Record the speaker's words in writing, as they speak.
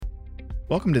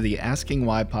Welcome to the Asking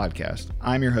Why podcast.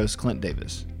 I'm your host, Clint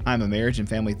Davis. I'm a marriage and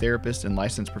family therapist and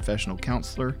licensed professional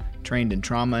counselor trained in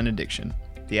trauma and addiction.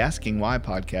 The Asking Why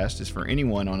podcast is for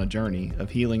anyone on a journey of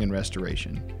healing and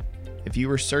restoration. If you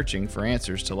are searching for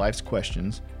answers to life's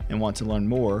questions and want to learn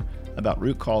more about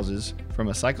root causes from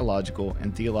a psychological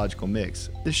and theological mix,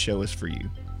 this show is for you.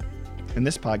 In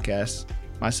this podcast,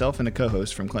 myself and a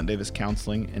co-host from Clint Davis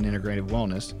Counseling and Integrative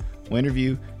Wellness will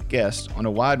interview guests on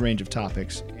a wide range of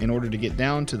topics in order to get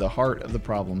down to the heart of the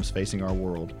problems facing our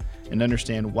world and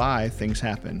understand why things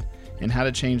happen and how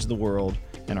to change the world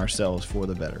and ourselves for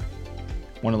the better.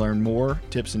 Want to learn more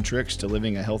tips and tricks to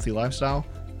living a healthy lifestyle?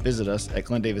 Visit us at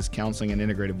Clint Davis Counseling and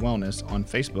Integrative Wellness on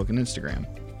Facebook and Instagram.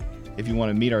 If you want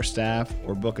to meet our staff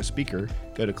or book a speaker,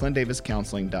 go to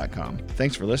clintdaviscounseling.com.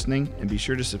 Thanks for listening and be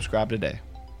sure to subscribe today.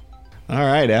 All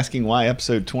right, Asking Why,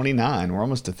 episode 29. We're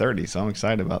almost to 30, so I'm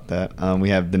excited about that. We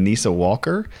have Denisa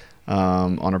Walker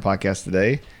on our podcast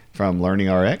today from Learning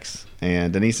RX.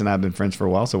 And Denisa and I have been friends for a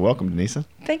while, so welcome, Denisa.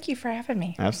 Thank you for having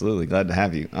me. Absolutely, glad to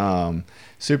have you.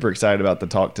 Super excited about the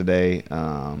talk today.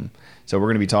 So we're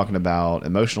going to be talking about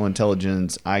emotional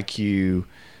intelligence, IQ,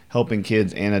 helping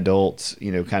kids and adults,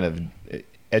 kind of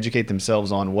educate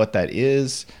themselves on what that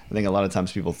is. I think a lot of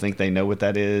times people think they know what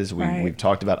that is. We've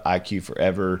talked about IQ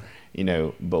forever,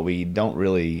 but we don't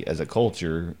really, as a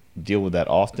culture, deal with that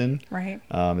often. Right.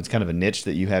 It's kind of a niche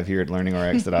that you have here at Learning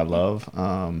RX that I love.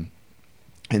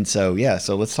 And so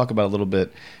let's talk about a little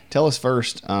bit. Tell us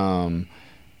first,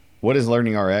 what is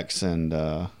Learning RX and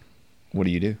what do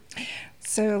you do?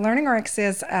 So Learning RX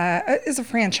is a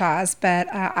franchise, but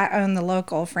I own the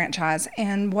local franchise.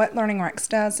 And what Learning RX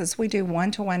does is we do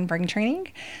one-to-one brain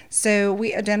training. So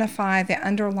we identify the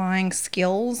underlying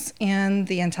skills in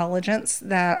the intelligence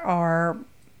that are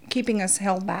keeping us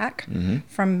held back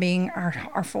from being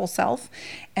our full self.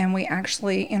 And we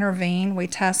actually intervene. We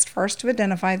test first to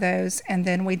identify those, and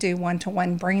then we do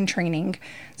one-to-one brain training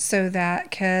so that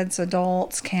kids,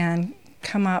 adults can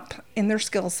come up in their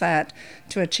skill set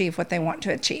to achieve what they want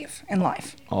to achieve in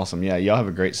life. Awesome. Yeah, y'all have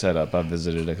a great setup. I've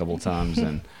visited a couple of times,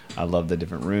 and I love the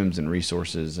different rooms and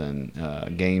resources and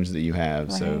games that you have.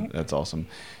 Right. So that's awesome.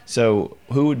 So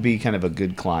who would be kind of a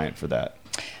good client for that?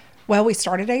 Well, we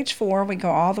start at age 4, we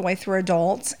go all the way through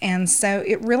adults, and so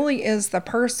it really is the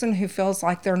person who feels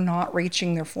like they're not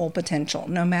reaching their full potential,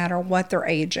 no matter what their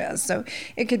age is. So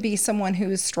it could be someone who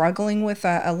is struggling with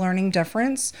a learning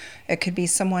difference. It could be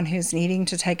someone who's needing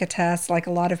to take a test, like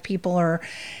a lot of people are.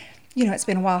 It's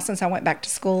been a while since I went back to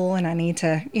school and I need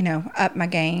to, up my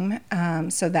game.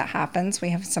 So that happens.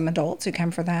 We have some adults who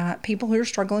come for that. People who are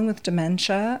struggling with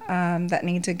dementia that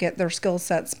need to get their skill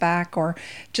sets back or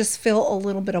just feel a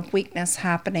little bit of weakness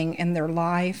happening in their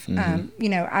life.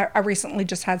 I recently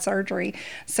just had surgery.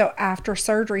 So after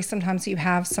surgery, sometimes you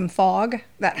have some fog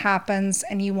that happens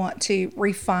and you want to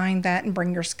refine that and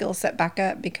bring your skill set back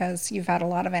up because you've had a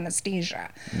lot of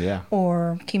anesthesia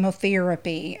or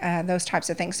chemotherapy, those types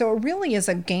of things. So it really is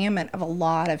a gamut of a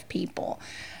lot of people.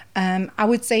 I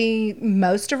would say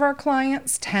most of our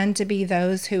clients tend to be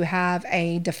those who have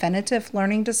a definitive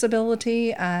learning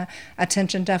disability,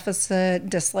 attention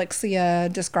deficit,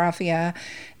 dyslexia, dysgraphia,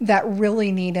 that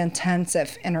really need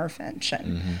intensive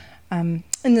intervention.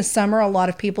 In the summer, a lot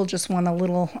of people just want a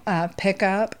little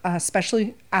pickup,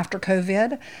 especially after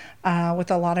COVID,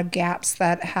 with a lot of gaps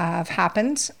that have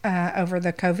happened over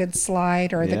the COVID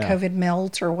slide or the COVID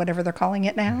melt or whatever they're calling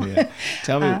it now.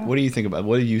 Tell me, what do you think about,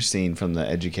 what have you seen from the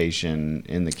education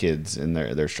in the kids and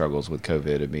their struggles with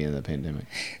COVID and being in the pandemic?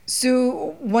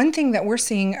 So one thing that we're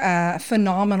seeing a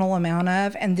phenomenal amount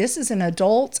of, and this is in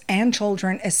adults and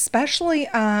children, especially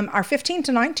our 15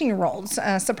 to 19-year-olds,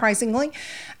 surprisingly,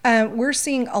 we're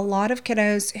seeing a lot of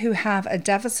kiddos who have a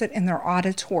deficit in their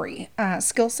auditory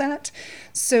skill set.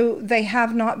 So they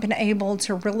have not been able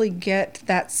to really get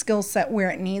that skill set where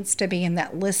it needs to be in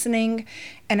that listening.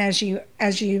 And as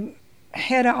you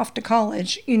head off to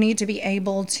college, you need to be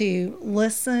able to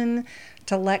listen,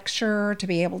 to lecture, to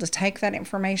be able to take that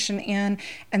information in.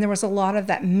 And there was a lot of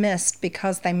that missed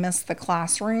because they missed the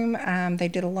classroom. They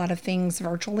did a lot of things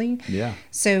virtually.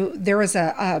 So there is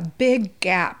a big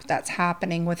gap that's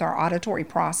happening with our auditory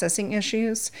processing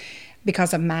issues.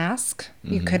 Because of mask,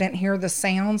 you couldn't hear the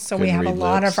sounds. So we have a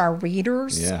lot of our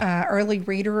readers, early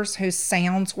readers whose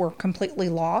sounds were completely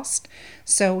lost.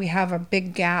 So we have a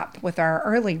big gap with our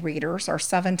early readers, our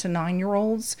 7 to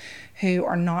 9-year-olds who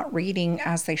are not reading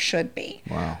as they should be.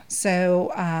 Wow.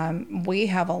 So we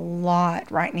have a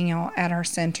lot right now at our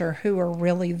center who are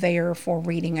really there for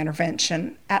reading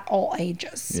intervention at all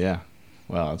ages. Yeah.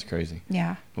 Wow, that's crazy.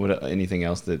 Yeah. What anything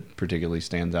else that particularly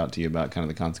stands out to you about kind of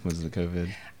the consequences of COVID?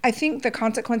 I think the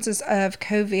consequences of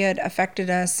COVID affected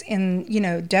us in,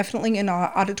 definitely in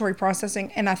auditory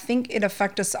processing. And I think it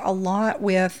affected us a lot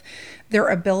with their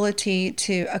ability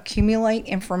to accumulate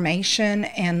information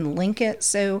and link it.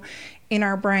 So in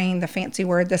our brain, the fancy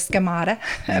word, the schemata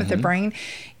of the brain,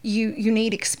 you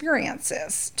need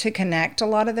experiences to connect a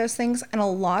lot of those things. And a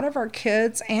lot of our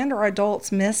kids and our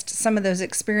adults missed some of those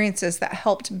experiences that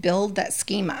helped build that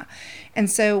schema. And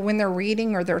so when they're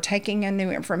reading or they're taking in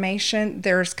new information,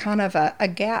 there's kind of a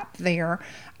gap there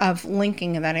of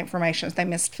linking that information. They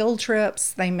missed field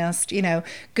trips. They missed,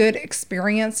 good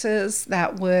experiences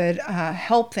that would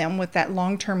help them with that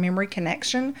long-term memory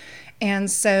connection.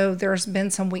 And so there's been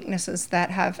some weaknesses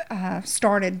that have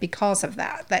started because of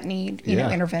that need,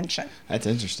 intervention. That's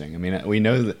interesting. I mean, we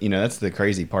know that, that's the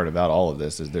crazy part about all of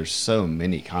this is there's so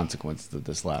many consequences of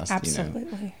this last,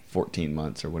 14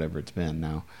 months or whatever it's been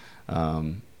now.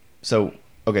 So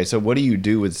what do you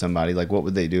do with somebody? Like, what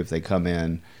would they do if they come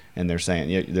in and they're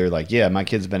saying, they're like, my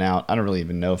kid's been out. I don't really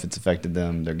even know if it's affected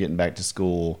them. They're getting back to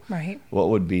school. Right. What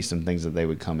would be some things that they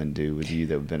would come and do with you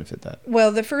that would benefit that?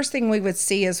 Well, the first thing we would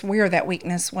see is where that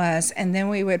weakness was, and then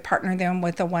we would partner them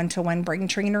with a one-to-one brain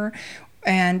trainer,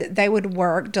 and they would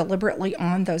work deliberately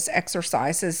on those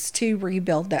exercises to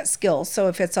rebuild that skill. So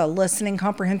if it's a listening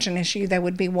comprehension issue, they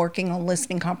would be working on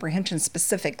listening comprehension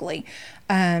specifically,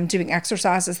 doing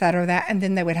exercises that are that, and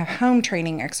then they would have home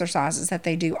training exercises that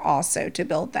they do also to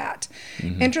build that.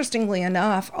 Interestingly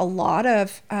enough, a lot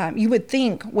of, you would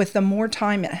think with the more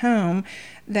time at home,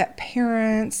 that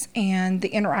parents and the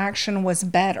interaction was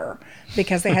better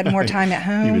because they had more time at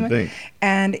home. You would think.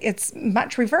 And it's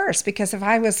much reverse because if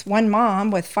I was one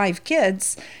mom with 5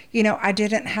 kids, I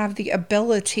didn't have the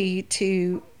ability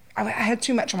to, I had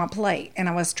too much on my plate and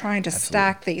I was trying to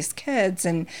stack these kids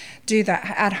and do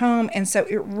that at home. And so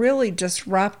it really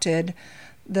disrupted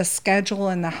the schedule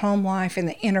and the home life and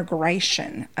the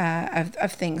integration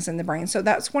of things in the brain. So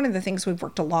that's one of the things we've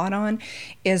worked a lot on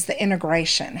is the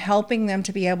integration, helping them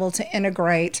to be able to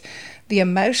integrate the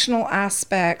emotional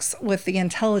aspects with the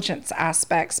intelligence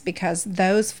aspects because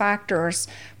those factors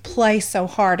play so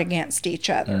hard against each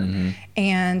other.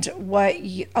 And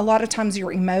a lot of times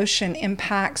your emotion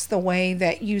impacts the way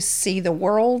that you see the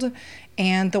world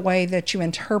and the way that you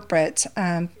interpret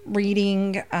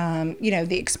reading,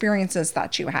 the experiences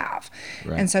that you have.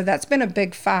 Right. And so that's been a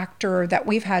big factor that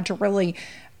we've had to really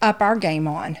up our game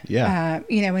on.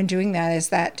 In doing that is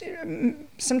that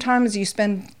sometimes you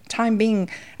spend time being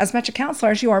as much a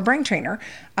counselor as you are a brain trainer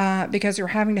because you're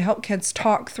having to help kids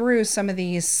talk through some of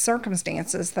these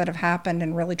circumstances that have happened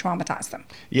and really traumatize them.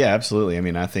 Yeah, absolutely. I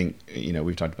mean, I think,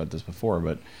 we've talked about this before,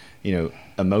 but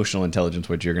emotional intelligence,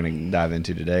 which you're going to dive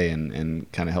into today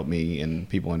and kind of help me and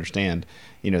people understand,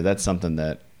 that's something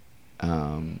that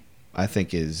I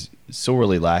think is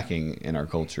sorely lacking in our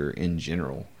culture in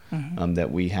general,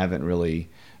 that we haven't really,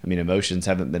 emotions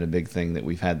haven't been a big thing that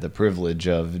we've had the privilege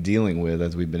of dealing with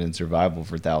as we've been in survival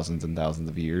for thousands and thousands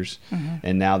of years.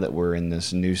 And now that we're in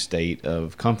this new state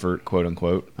of comfort, quote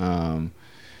unquote,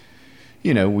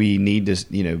 we need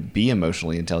to, be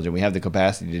emotionally intelligent. We have the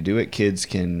capacity to do it. Kids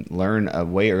can learn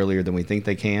way earlier than we think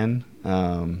they can,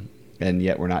 and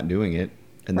yet we're not doing it.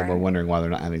 And then we're wondering why they're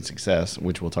not having success,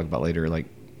 which we'll talk about later. Like,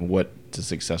 what does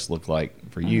success look like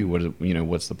for you?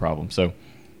 What's the problem? So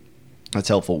that's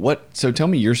helpful. So tell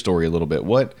me your story a little bit.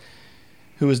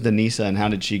 Who is Denisa and how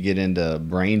did she get into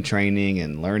brain training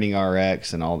and learning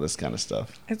RX and all this kind of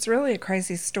stuff? It's really a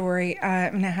crazy story,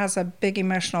 and it has a big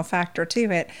emotional factor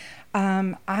to it.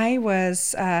 I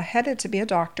was headed to be a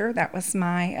doctor. That was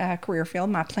my career field,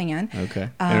 my plan. Okay.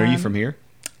 And are you from here?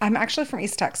 I'm actually from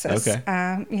East Texas. Okay.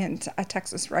 And a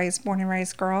born and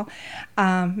raised girl.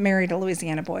 Married a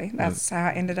Louisiana boy. That's how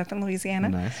I ended up in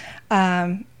Louisiana.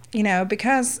 Nice.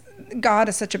 Because God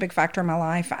is such a big factor in my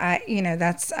life.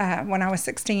 That's when I was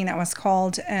 16, I was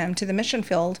called to the mission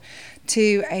field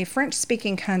to a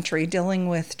French-speaking country dealing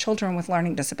with children with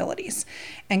learning disabilities.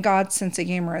 And God's sense of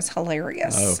humor is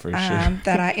hilarious. Oh, for sure.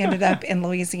 That I ended up in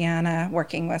Louisiana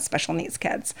working with special needs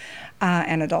kids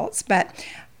and adults. But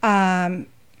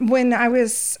when I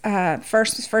was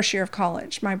first year of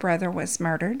college, my brother was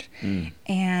murdered.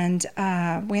 And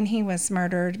when he was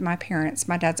murdered, my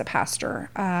dad's a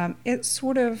pastor, it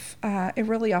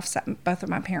really upset both of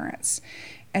my parents.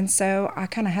 And so I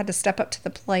kind of had to step up to the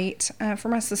plate for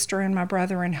my sister and my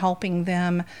brother in helping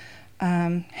them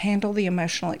handle the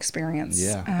emotional experience.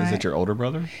 Yeah. Is it your older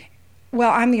brother?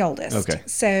 Well, I'm the oldest. Okay.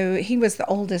 So he was the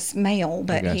oldest male,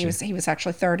 but he was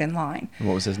actually third in line. And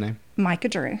what was his name? Micah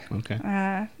Drew.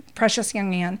 Okay. Precious young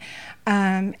man.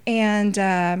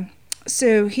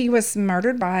 So he was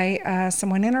murdered by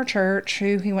someone in our church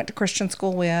who he went to Christian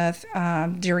school with.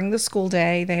 During the school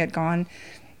day, they had gone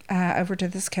over to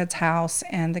this kid's house,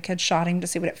 and the kid shot him to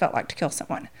see what it felt like to kill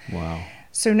someone. Wow.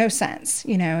 So no sense,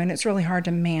 and it's really hard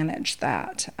to manage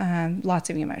that. Lots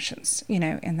of emotions,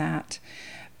 in that.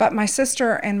 But my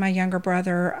sister and my younger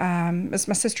brother, it was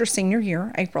my sister's senior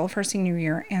year, April of her senior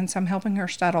year, and so I'm helping her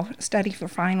study for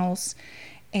finals,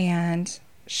 and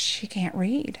she can't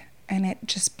read. And it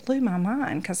just blew my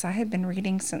mind because I had been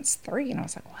reading since 3, and I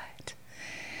was like, what?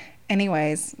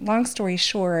 Anyways, long story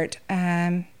short,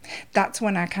 that's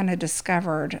when I kind of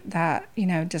discovered that,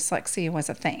 dyslexia was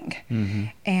a thing. Mm-hmm.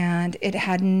 And it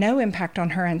had no impact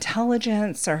on her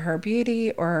intelligence or her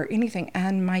beauty or anything.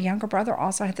 And my younger brother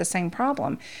also had the same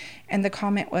problem. And the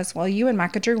comment was, well, you and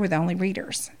Micah Drew were the only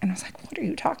readers. And I was like, what are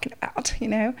you talking about,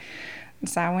 And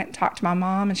so I went and talked to my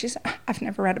mom, and she said, I've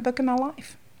never read a book in my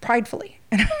life, pridefully.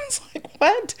 And I was like,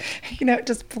 what? It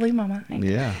just blew my mind.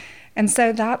 Yeah. And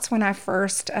so that's when I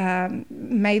first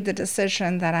made the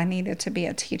decision that I needed to be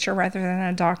a teacher rather than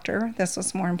a doctor. This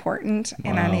was more important,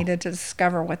 and I needed to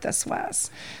discover what this was.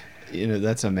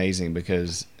 That's amazing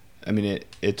because,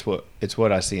 it's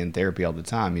what I see in therapy all the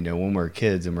time. When we're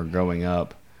kids and we're growing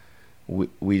up,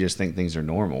 we just think things are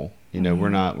normal. Mm-hmm.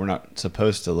 We're not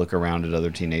supposed to look around at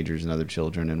other teenagers and other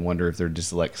children and wonder if they're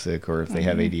dyslexic or if they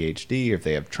have ADHD or if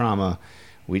they have trauma.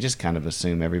 We just kind of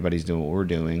assume everybody's doing what we're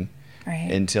doing.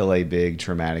 Right. Until a big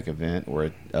traumatic event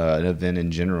or an event in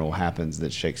general happens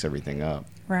that shakes everything up.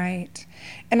 Right.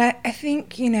 And I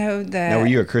think, that... Now, were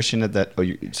you a Christian at that?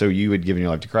 So you had given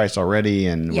your life to Christ already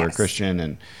and were a Christian.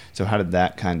 And so how did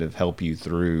that kind of help you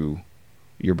through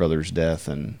your brother's death?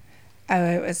 And Oh,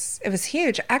 it was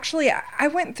huge. Actually, I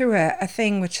went through a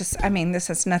thing, which is, this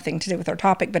has nothing to do with our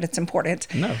topic, but it's important.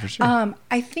 No, for sure.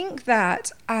 I think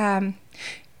that...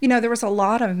 there was a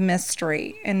lot of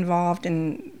mystery involved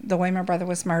in the way my brother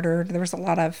was murdered. There was a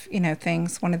lot of,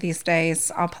 things. One of these days,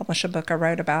 I'll publish a book I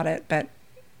wrote about it, but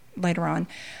later on.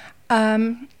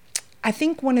 I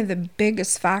think one of the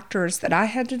biggest factors that I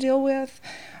had to deal with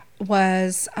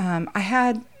was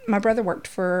my brother worked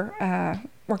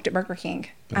at Burger King.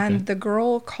 Okay. And the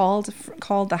girl called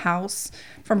the house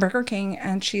from Burger King,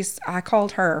 and I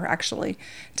called her actually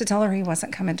to tell her he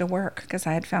wasn't coming to work because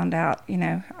I had found out,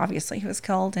 obviously he was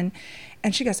killed, and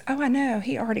she goes, "Oh, I know,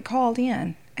 he already called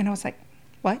in." And I was like,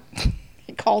 "What?"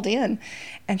 He called in,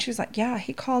 and she was like, "Yeah,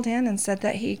 he called in and said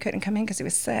that he couldn't come in because he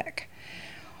was sick."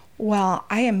 Well,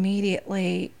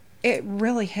 it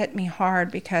really hit me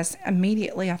hard because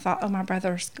immediately I thought, oh, my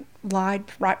brother's lied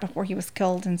right before he was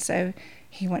killed, and so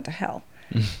he went to hell.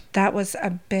 That was a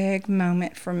big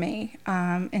moment for me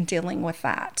in dealing with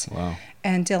that. Wow.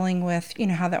 And dealing with,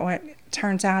 how that went.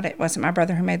 Turns out it wasn't my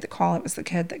brother who made the call. It was the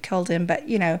kid that killed him. But,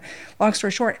 long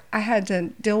story short, I had to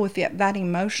deal with that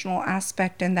emotional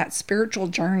aspect and that spiritual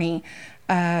journey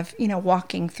of,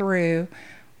 walking through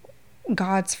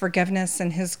God's forgiveness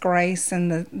and his grace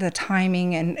and the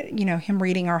timing and, him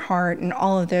reading our heart and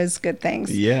all of those good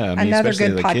things. Yeah. Another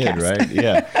especially good the podcast. Kid, right?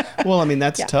 Yeah. Well,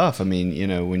 that's tough.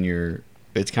 When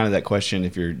it's kind of that question,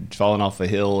 if you're falling off a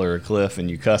hill or a cliff and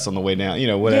you cuss on the way down,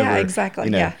 whatever. Yeah, exactly.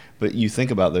 Yeah. But you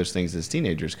think about those things as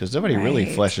teenagers because nobody really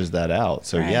fleshes that out.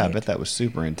 So yeah, I bet that was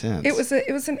super intense. It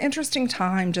was an interesting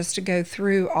time just to go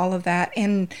through all of that.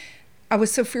 And I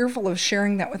was so fearful of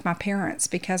sharing that with my parents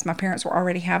because my parents were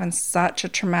already having such a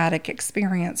traumatic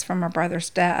experience from my brother's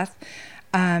death.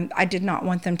 I did not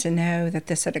want them to know that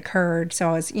this had occurred.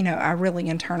 So I was, I really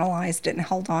internalized it and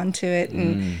held on to it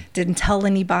and didn't tell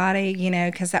anybody,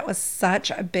 because that was such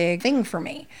a big thing for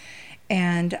me.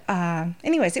 And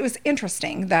anyways, it was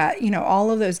interesting that,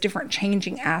 all of those different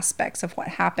changing aspects of what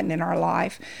happened in our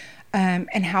life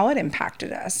and how it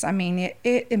impacted us.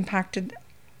 It impacted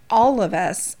all of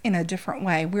us in a different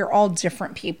way. We're all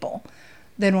different people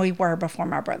than we were before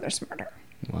my brother's murder.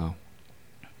 Wow.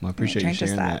 Well, I appreciate you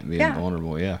sharing that, being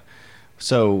vulnerable. Yeah.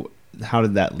 So how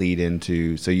did that lead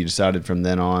into, so you decided from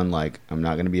then on, like, I'm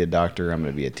not going to be a doctor, I'm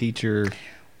going to be a teacher?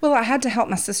 Well, I had to help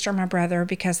my sister and my brother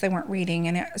because they weren't reading,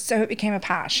 and so it became a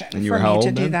passion for me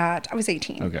to do that. I was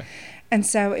 18. Okay. And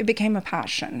so it became a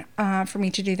passion for me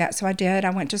to do that. So I did.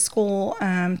 I went to school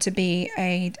to be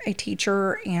a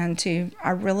teacher, and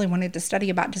I really wanted to study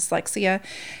about dyslexia.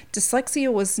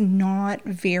 Dyslexia was not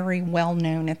very well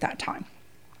known at that time.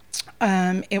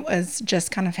 It was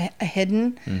just kind of a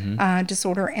hidden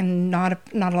disorder, and not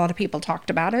a lot of people talked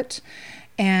about it.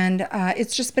 And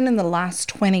it's just been in the last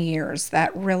 20 years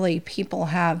that really people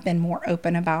have been more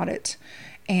open about it.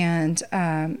 And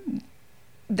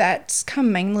that's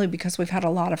come mainly because we've had a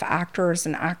lot of actors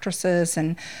and actresses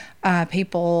and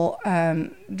people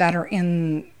that are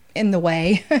in in the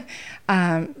way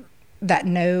that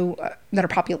are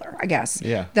popular, I guess.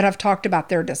 Yeah. That have talked about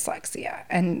their dyslexia,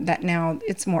 and that now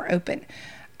it's more open.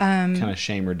 Kind of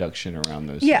shame reduction around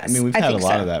those. Yes, I mean, we've I had a think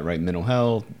lot so. of that, right? Mental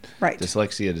health, Right.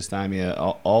 dyslexia,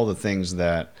 dysthymia, all the things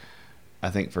that I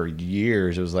think for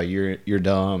years it was like you're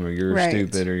dumb or you're Right.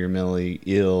 stupid or you're mentally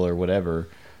ill or whatever.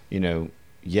 You know,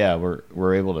 yeah,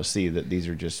 we're able to see that these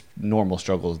are just normal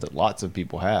struggles that lots of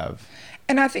people have.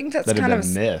 And I think that's That have kind of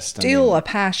been missed. I still mean- a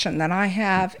passion that I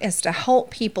have, is to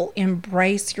help people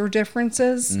embrace your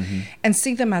differences and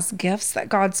see them as gifts that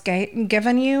God's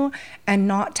given you, and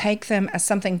not take them as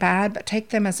something bad, but take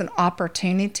them as an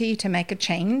opportunity to make a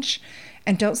change,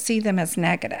 and don't see them as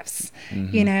negatives,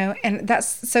 you know. And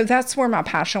that's where my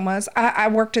passion was. I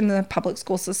worked in the public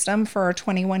school system for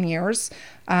 21 years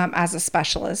as a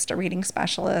specialist, a reading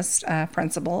specialist, a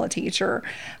principal, a teacher,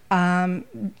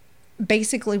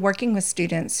 basically working with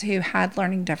students who had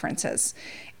learning differences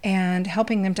and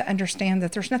helping them to understand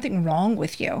that there's nothing wrong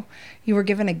with you. You were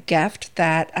given a gift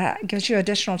that gives you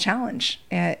additional challenge.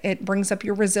 It brings up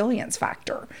your resilience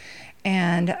factor.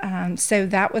 And so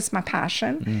that was my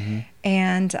passion.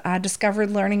 And I discovered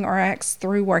Learning RX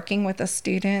through working with a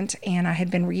student, and I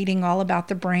had been reading all about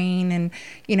the brain and,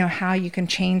 you know, how you can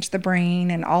change the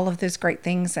brain and all of those great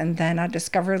things. And then I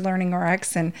discovered Learning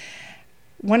RX and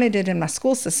wanted it in my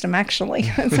school system, actually.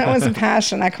 So that was a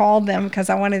passion. I called them because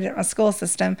I wanted it in my school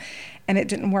system, and it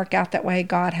didn't work out that way.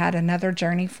 God had another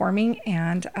journey for me.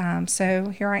 And so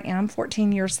here I am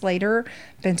 14 years later,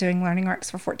 been doing Learning RX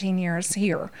for 14 years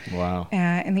here. Wow.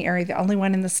 In the area, the only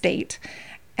one in the state.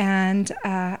 And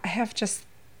I have just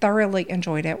thoroughly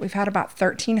enjoyed it. We've had about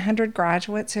 1,300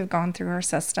 graduates who have gone through our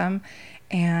system.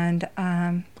 And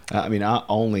I mean, I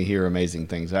only hear amazing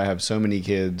things. I have so many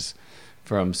kids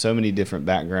from so many different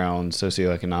backgrounds,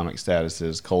 socioeconomic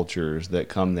statuses, cultures that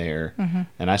come there.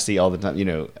 And I see all the time, you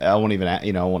know, I won't even,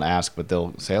 you know, I won't ask, but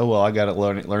they'll say, oh, well, I got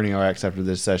Learning RX after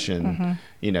this session,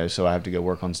 you know, so I have to go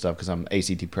work on stuff because I'm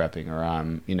ACT prepping, or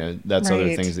I'm, you know, that's other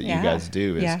Right. things that Yeah. you guys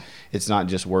do. Is Yeah. It's not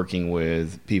just working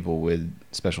with people with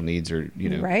special needs or, you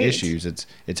know, Right. issues. It's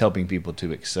helping people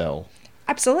to excel.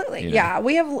 Absolutely. You know? Yeah.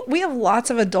 We have lots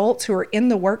of adults who are in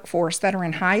the workforce that are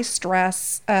in high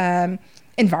stress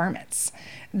environments,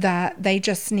 that they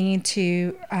just need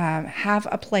to have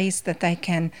a place that they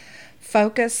can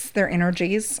focus their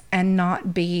energies and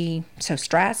not be so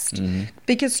stressed,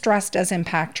 because stress does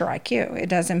impact your IQ. It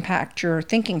does impact your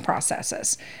thinking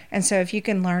processes. And so if you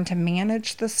can learn to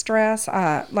manage the stress,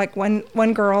 like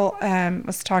one girl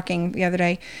was talking the other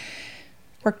day,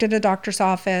 worked at a doctor's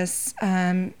office,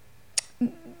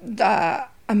 the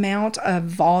amount of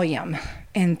volume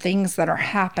and things that are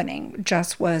happening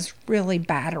just was really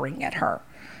battering at her.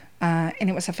 And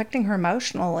it was affecting her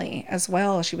emotionally as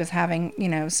well. She was having, you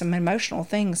know, some emotional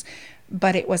things,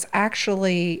 but it was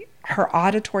actually her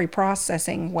auditory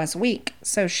processing was weak.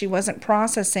 So she wasn't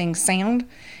processing sound.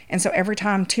 And so every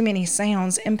time too many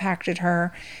sounds impacted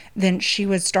her, then she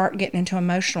would start getting into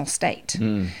emotional state.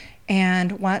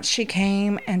 And once she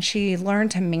came and she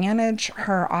learned to manage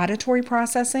her auditory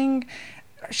processing,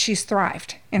 she's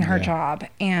thrived in her job,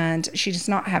 and she's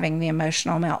not having the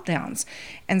emotional meltdowns.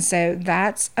 And so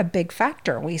that's a big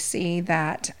factor. We see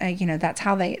that, you know, that's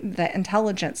how the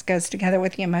intelligence goes together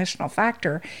with the emotional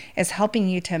factor, is helping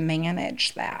you to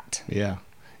manage that. Yeah.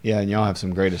 Yeah, and y'all have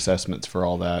some great assessments for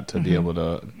all that to be able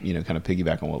to, you know, kind of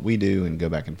piggyback on what we do and go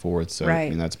back and forth. So, I Right.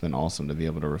 mean, that's been awesome to be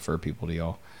able to refer people to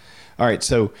y'all. All right,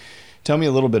 so tell me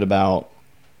a little bit about,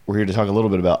 we're here to talk a little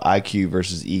bit about IQ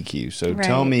versus EQ. So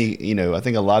tell Right. me, you know, I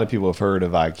think a lot of people have heard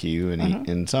of IQ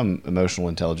and some emotional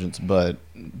intelligence, but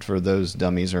for those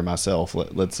dummies or myself,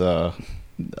 let's that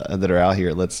are out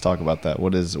here, let's talk about that.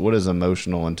 What is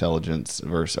emotional intelligence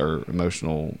versus, or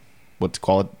emotional, what's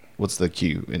the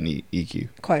Q in the EQ?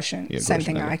 Quotient, Yeah, same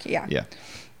quotient, thing. okay. Yeah. Yeah.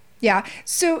 Yeah.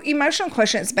 So emotional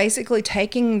quotient is basically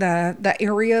taking the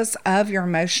areas of your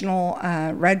emotional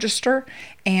register,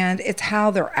 and it's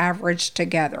how they're averaged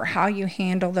together, how you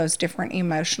handle those different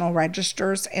emotional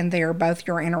registers, and they're both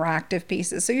your interactive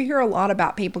pieces. So you hear a lot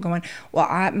about people going, well,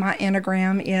 my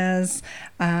Enneagram is,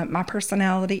 my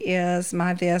personality is,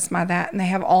 my this, my that, and they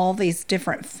have all these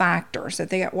different factors that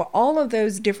they got. Well, all of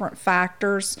those different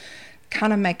factors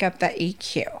kind of make up the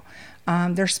EQ.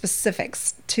 There's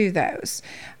specifics to those.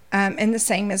 And the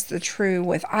same is true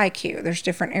with IQ. There's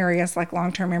different areas like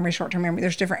long-term memory, short-term memory.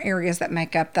 There's different areas that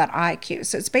make up that IQ.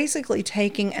 So it's basically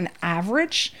taking an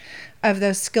average of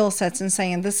those skill sets and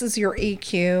saying, this is your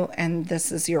EQ and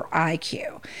this is your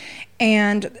IQ.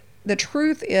 And the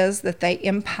truth is that they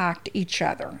impact each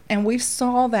other. And we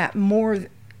saw that more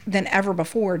than ever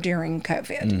before during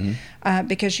COVID,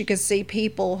 because you could see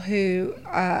people who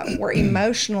were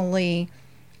emotionally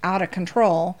out of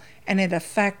control, and it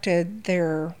affected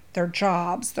their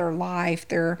jobs, their life,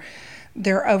 their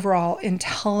overall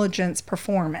intelligence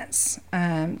performance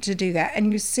to do that.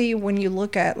 And you see when you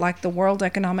look at like the World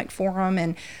Economic Forum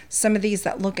and some of these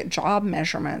that look at job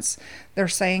measurements, they're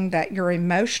saying that your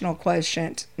emotional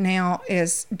quotient now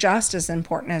is just as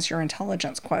important as your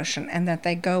intelligence quotient, and that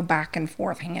they go back and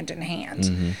forth hand in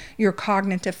hand. Your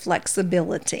cognitive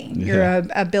flexibility, your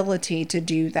ability to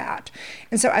do that.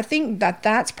 And so I think that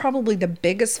that's probably the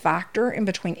biggest factor in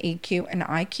between EQ and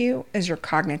IQ is your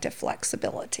cognitive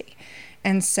flexibility.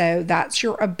 And so that's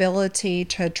your ability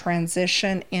to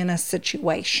transition in a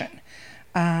situation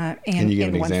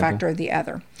in one factor or the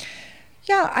other.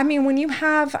 Yeah, I mean, when you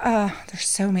have, there's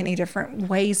so many different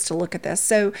ways to look at this.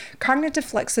 So cognitive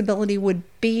flexibility would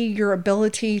be your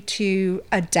ability to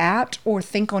adapt or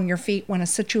think on your feet when a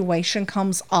situation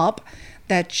comes up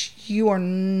that you are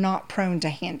not prone to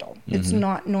handle. It's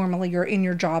not normally in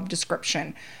your job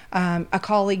description. A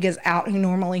colleague is out who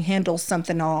normally handles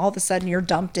something, and all of a sudden you're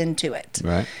dumped into it.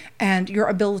 Right. And your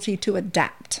ability to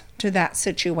adapt to that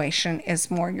situation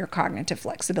is more your cognitive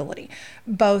flexibility,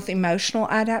 both emotional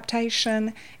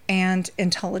adaptation and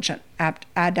intelligent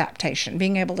adaptation,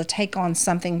 being able to take on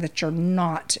something that you're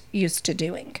not used to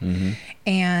doing.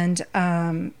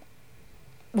 And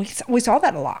we saw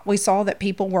that a lot. We saw that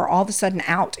people were all of a sudden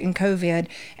out in COVID,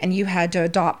 and you had to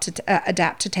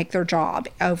adapt to take their job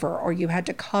over, or you had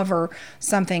to cover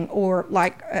something, or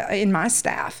like in my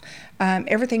staff,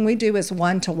 everything we do is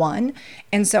one-to-one.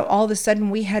 And so all of a sudden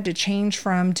we had to change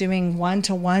from doing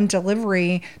one-to-one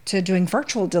delivery to doing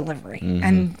virtual delivery.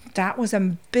 And that was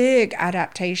a big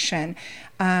adaptation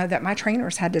that my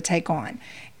trainers had to take on.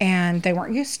 And they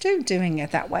weren't used to doing it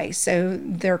that way. So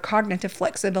their cognitive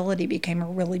flexibility became a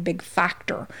really big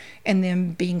factor in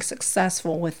them being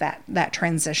successful with that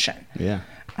transition. Yeah.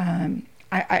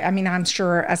 I mean, I'm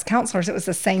sure as counselors, it was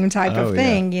the same type of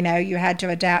thing. You know, you had to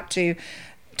adapt to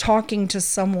talking to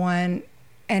someone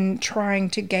and trying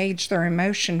to gauge their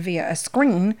emotion via a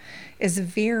screen is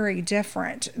very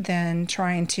different than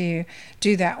trying to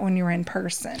do that when you're in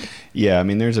person. Yeah, I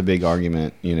mean, there's a big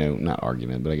argument, not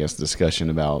argument, but I guess discussion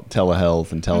about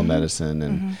telehealth and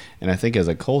telemedicine. And I think as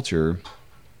a culture,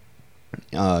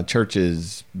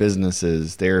 churches,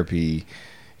 businesses, therapy,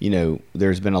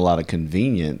 there's been a lot of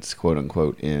convenience, quote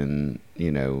unquote, in,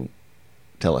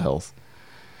 telehealth.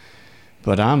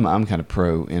 But I'm kind of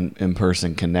pro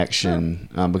in-person connection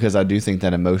because I do think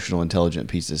that emotional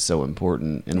intelligent piece is so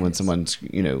important. And when someone's,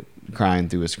 crying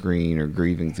through a screen or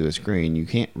grieving through a screen, you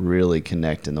can't really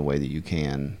connect in the way that you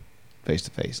can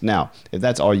face-to-face. Now, if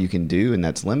that's all you can do and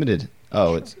that's limited,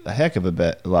 it's a heck of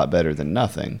a lot better than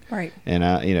nothing. Right. And,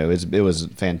 it was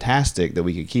fantastic that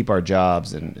we could keep our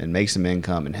jobs and make some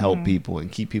income and help people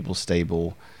and keep people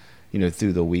stable,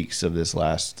 through the weeks of this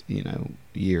last,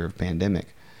 year of pandemic.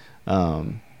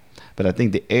 But I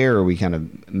think the error we kind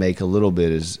of make a little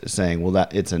bit is saying, well,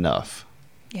 that it's enough,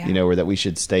 or that we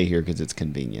should stay here because it's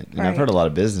convenient. And I've heard a lot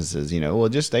of businesses, well,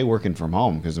 just stay working from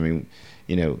home because,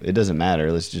 it doesn't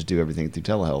matter. Let's just do everything through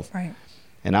telehealth. Right.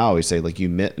 And I always say, like,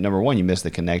 number one, you miss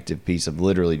the connective piece of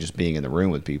literally just being in the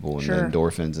room with people and the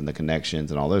endorphins and the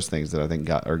connections and all those things that I think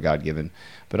are God-given.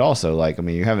 But also, like, I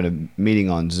mean, you're having a meeting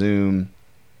on Zoom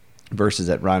versus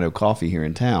at Rhino Coffee here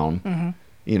in town.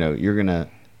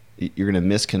 You're gonna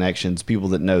miss connections, people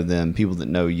that know them, people that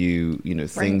know you,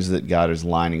 things that God is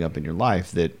lining up in your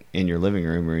life that in your living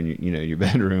room or in your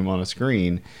bedroom on a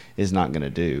screen is not going to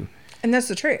do. And that's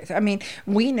the truth. I mean,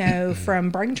 we know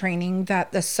from brain training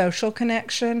that the social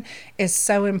connection is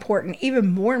so important, even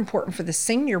more important for the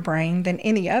senior brain than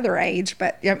any other age,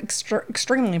 but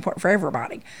extremely important for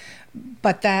everybody.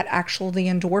 But that the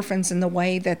endorphins and the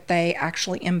way that they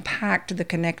actually impact the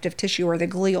connective tissue or the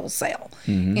glial cell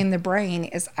in the brain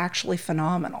is actually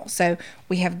phenomenal. So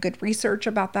we have good research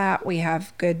about that. We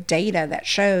have good data that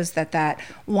shows that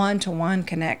one-to-one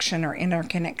connection or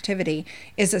interconnectivity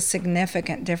is a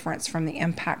significant difference from the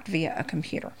impact via a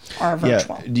computer or a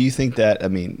virtual. Yeah. Do you think that,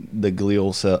 the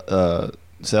glial cell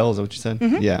is that what you said?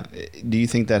 Yeah. Do you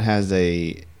think that has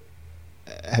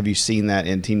have you seen that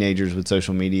in teenagers with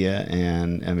social media?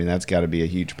 And that's got to be a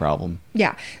huge problem.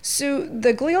 Yeah. So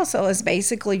the glial cell is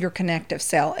basically your connective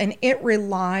cell, and it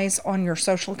relies on your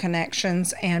social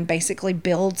connections and basically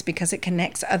builds because it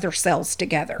connects other cells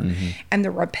together. And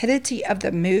the rapidity of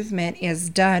the movement is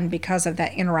done because of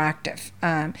that interactive.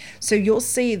 So you'll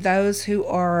see those who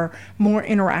are more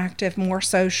interactive, more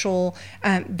social,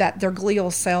 that their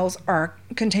glial cells are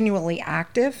continually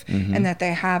active and that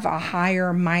they have a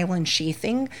higher myelin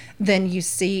sheathing connecting than you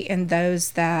see in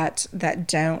those that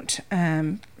don't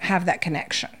have that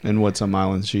connection. And what's a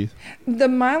myelin sheath? The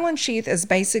myelin sheath is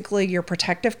basically your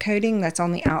protective coating that's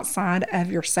on the outside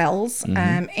of your cells,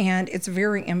 and it's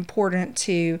very important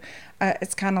to.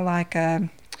 It's kind of like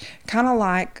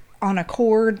on a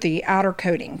cord, the outer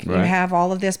coating. Right. You have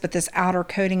all of this, but this outer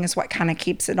coating is what kind of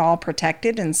keeps it all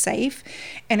protected and safe.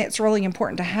 And it's really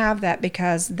important to have that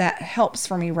because that helps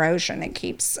from erosion. It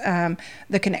keeps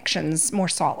the connections more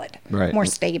solid, more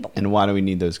stable. And why do we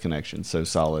need those connections so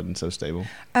solid and so stable?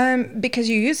 Because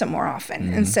you use them more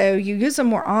often. And so you use them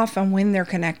more often when they're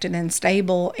connected and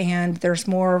stable, and there's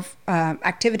more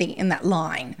activity in that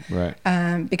line. Right.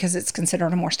 Because it's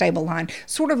considered a more stable line.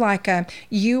 Sort of like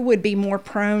you would be more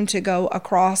prone to go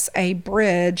across a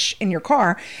bridge in your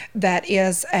car that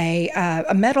is a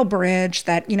metal bridge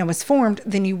that is formed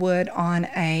than you would on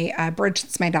a bridge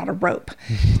that's made out of rope.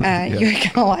 You're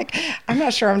kind of like, I'm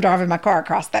not sure I'm driving my car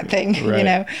across that thing.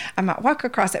 Right. I might walk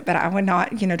across it, but I would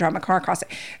not drive my car across it.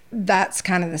 That's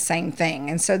kind of the same thing.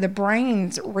 And so the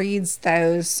brain reads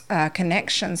those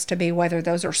connections to be whether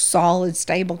those are solid,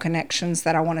 stable connections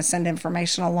that I want to send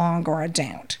information along or I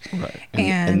don't. Right.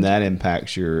 And that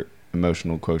impacts your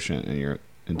emotional quotient and your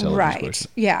intelligence quotient.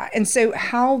 Yeah. And so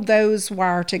how those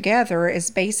wire together is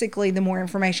basically the more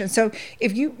information. So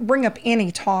if you bring up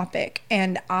any topic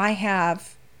and I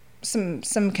have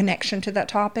some connection to that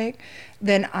topic,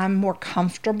 then I'm more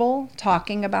comfortable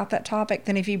talking about that topic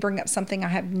than if you bring up something I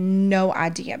have no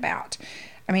idea about.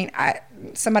 I mean,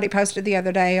 somebody posted the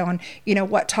other day on,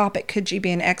 what topic could you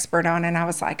be an expert on? And I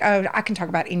was like, oh, I can talk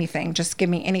about anything. Just give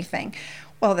me anything.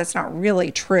 Well, that's not really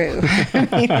true. I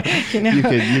mean,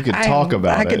 you could talk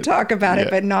about it. I could talk about it,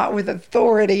 but not with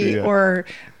authority or,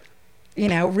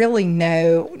 really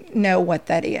know what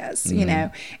that is,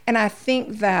 And I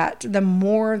think that the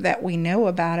more that we know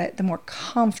about it, the more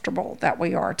comfortable that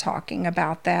we are talking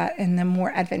about that, and the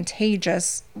more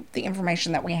advantageous the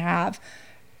information that we have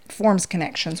forms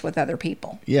connections with other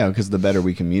people. Yeah, because the better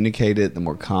we communicate it, the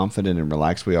more confident and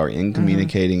relaxed we are in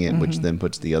communicating it, which then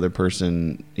puts the other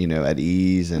person, at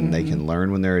ease, and they can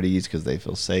learn when they're at ease because they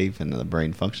feel safe and the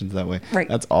brain functions that way. Right.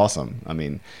 That's awesome. I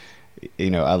mean,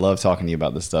 I love talking to you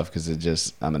about this stuff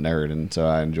because I'm a nerd, and so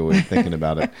I enjoy thinking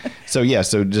about it. So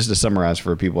just to summarize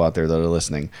for people out there that are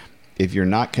listening, if you're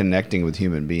not connecting with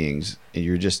human beings, and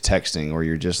you're just texting or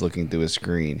you're just looking through a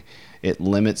screen, it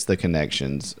limits the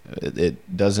connections.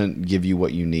 It doesn't give you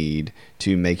what you need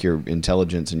to make your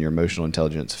intelligence and your emotional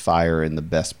intelligence fire in the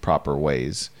best proper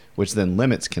ways, which then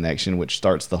limits connection, which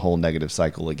starts the whole negative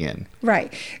cycle again.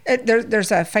 Right.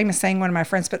 There's a famous saying one of my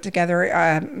friends put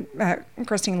together,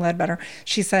 Christine Ledbetter.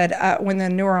 She said, when the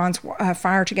neurons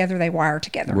fire together, they wire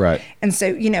together. Right. And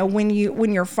so, when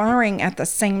you're firing at the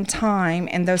same time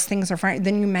and those things are firing,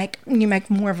 then you make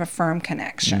more of a firm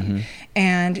connection.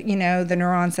 And, the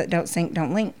neurons that don't sync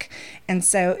don't link. And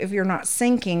so if you're not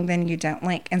syncing, then you don't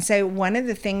link. And so one of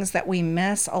the things that we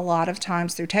miss a lot of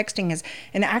times through texting is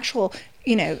an actual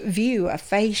view, a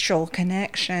facial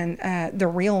connection, the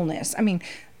realness. I mean,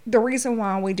 the reason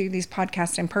why we do these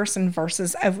podcasts in person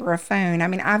versus over a phone. I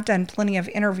mean, I've done plenty of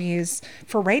interviews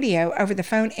for radio over the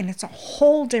phone, and it's a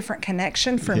whole different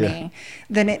connection for me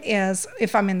than it is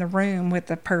if I'm in the room with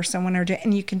the person when they're doing,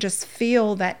 and you can just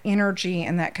feel that energy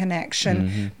and that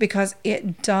connection because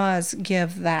it does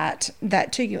give that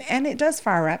to you. And it does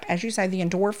fire up, as you say, the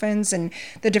endorphins and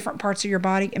the different parts of your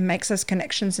body. It makes those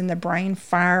connections in the brain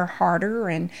fire harder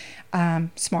and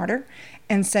smarter.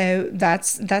 And so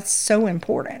that's so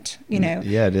important,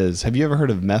 Yeah, it is. Have you ever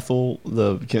heard of methyl,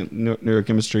 the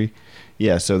neurochemistry?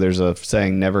 Yeah, so there's a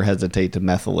saying, never hesitate to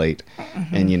methylate.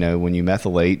 And, when you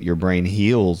methylate, your brain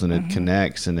heals and it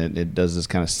connects, and it does this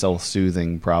kind of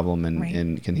self-soothing problem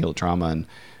and can heal trauma. And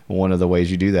one of the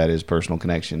ways you do that is personal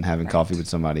connection, having coffee with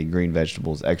somebody, green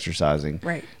vegetables, exercising,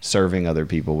 serving other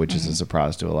people, which is a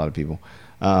surprise to a lot of people.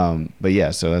 But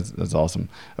yeah, so that's awesome.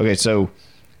 Okay, so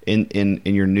in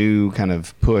your new kind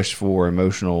of push for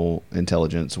emotional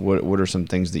intelligence, what are some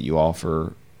things that you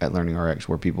offer at Learning RX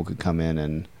where people could come in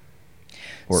and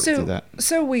work through that?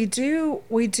 So we do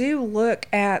look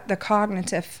at the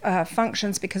cognitive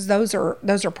functions because those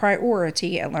are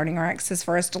priority at Learning RX is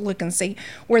for us to look and see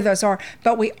where those are.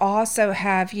 But we also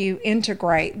have you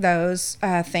integrate those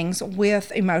things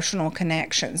with emotional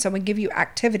connection. So we give you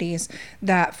activities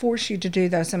that force you to do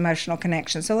those emotional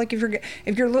connections. So like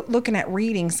if you're looking at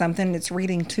reading something, it's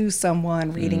reading to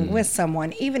someone, reading with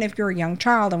someone. Even if you're a young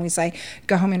child and we say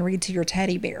go home and read to your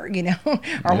teddy bear,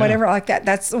 or whatever like that.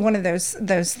 That's one of those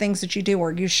those things that you do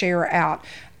or you share out.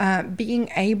 Being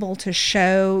able to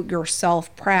show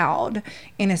yourself proud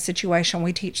in a situation.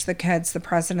 We teach the kids the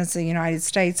presidents of the United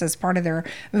States as part of their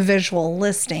visual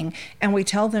listing, and we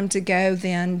tell them to go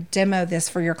then demo this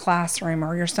for your classroom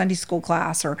or your Sunday school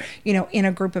class or, in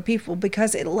a group of people,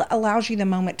 because it allows you the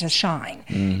moment to shine.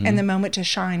 And the moment to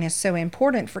shine is so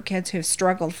important for kids who've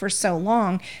struggled for so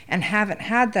long and haven't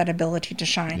had that ability to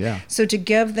shine. Yeah. So to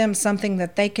give them something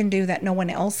that they can do that no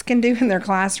one else can do in their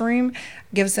classroom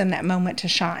gives them that moment to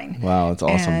shine. Wow, that's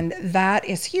awesome. And that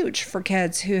is huge for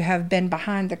kids who have been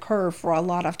behind the curve for a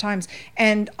lot of times.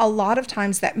 And a lot of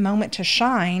times that moment to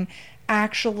shine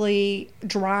actually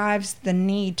drives the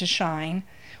need to shine,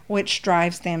 which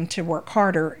drives them to work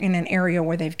harder in an area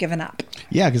where they've given up.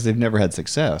 Yeah, because they've never had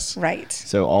success. Right.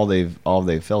 So all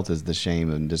they've felt is the shame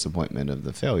and disappointment of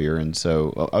the failure. And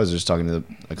so I was just talking to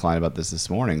a client about this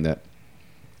morning, that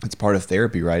it's part of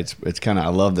therapy, right? It's kind of, I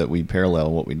love that we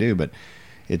parallel what we do, but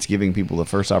it's giving people the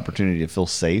first opportunity to feel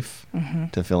safe,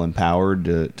 to feel empowered,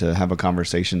 to have a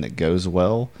conversation that goes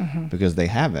well, because they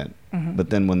haven't.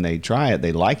 But then when they try it,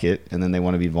 they like it, and then they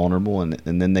want to be vulnerable, and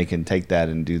then they can take that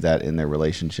and do that in their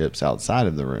relationships outside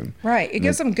of the room. Right. It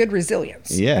gives them good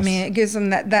resilience. Yes. I mean, it gives them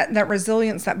that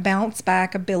resilience, that bounce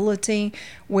back ability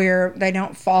where they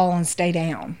don't fall and stay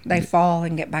down. They fall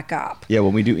and get back up. Yeah,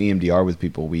 when we do EMDR with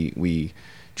people, we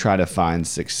try to find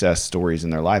success stories in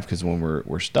their life, because when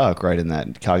we're stuck right in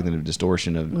that cognitive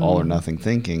distortion of all or nothing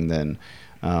thinking, then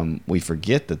we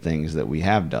forget the things that we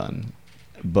have done.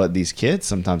 But these kids,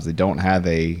 sometimes they don't have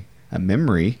a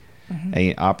memory,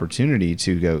 a opportunity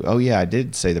to go, oh yeah, I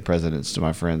did say the presidents to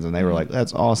my friends and they were like,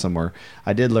 that's awesome, or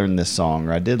I did learn this song,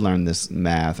 or I did learn this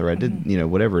math, or I did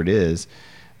whatever it is.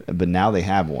 But now they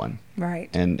have one, right?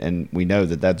 And we know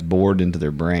that that's bored into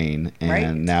their brain,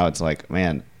 and now it's like,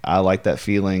 man, I like that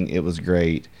feeling. It was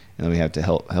great, and then we have to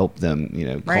help them,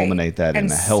 culminate that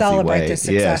in a healthy celebrate way. The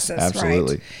successes, yes,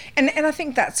 absolutely. Right. And I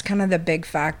think that's kind of the big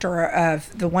factor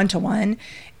of the one-to-one,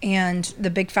 and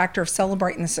the big factor of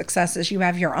celebrating the successes. You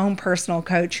have your own personal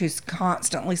coach who's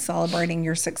constantly celebrating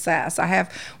your success. I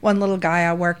have one little guy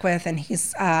I work with, and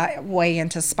he's way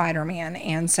into Spider-Man.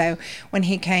 And so when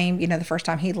he came, the first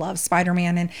time, he loves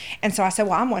Spider-Man. And so I said,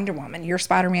 well, I'm Wonder Woman. You're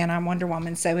Spider-Man. I'm Wonder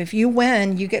Woman. So if you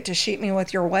win, you get to shoot me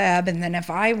with your web. And then if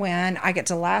I win, I get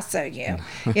to lasso you,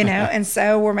 And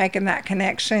so we're making that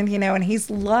connection, and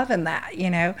he's loving that,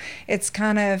 It's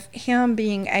kind of him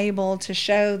being able to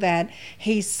show that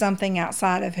he's something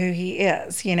outside of who he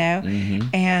is,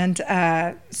 And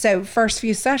so first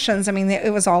few sessions, I mean,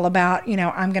 it was all about,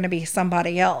 I'm going to be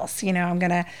somebody else, I'm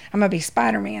going to be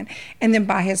Spider-Man. And then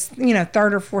by his,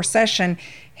 third or fourth session,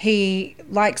 he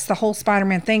likes the whole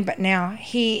Spider-Man thing, but now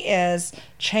he is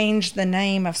changed the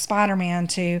name of Spider-Man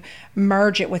to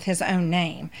merge it with his own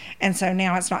name. And so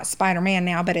now it's not Spider-Man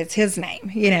now, but it's his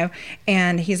name,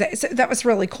 And so that was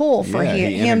really cool for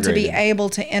him to be able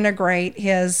to integrate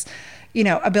his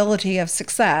ability of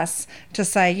success to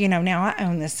say, now I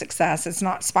own this success. It's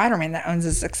not Spider-Man that owns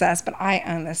this success, but I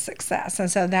own this success. And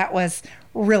so that was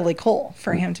really cool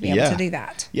for him to be able to do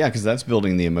that. Yeah, because that's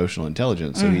building the emotional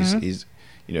intelligence. So he's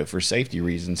for safety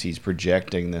reasons, he's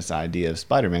projecting this idea of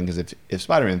Spider-Man, because if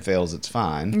Spider-Man fails, it's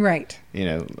fine. Right.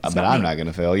 But I'm not going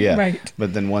to fail. Yeah. Right.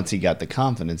 But then once he got the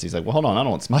confidence, he's like, well, hold on, I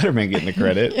don't want Spider-Man getting the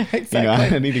credit. Yeah,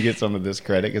 exactly. I need to get some of this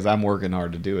credit because I'm working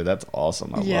hard to do it. That's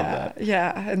awesome. I love that.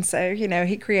 Yeah. And so,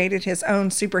 he created his own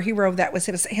superhero that was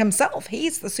himself.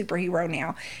 He's the superhero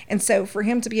now. And so for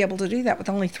him to be able to do that with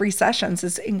only 3 sessions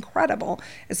is incredible.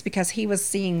 It's because he was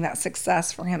seeing that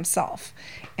success for himself.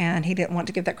 And he didn't want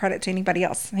to give that credit to anybody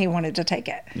else. He wanted to take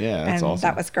it. Yeah, that's awesome.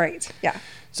 That was great. Yeah.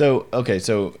 So, okay,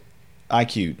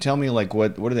 IQ. Tell me, what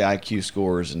are the IQ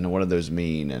scores and what do those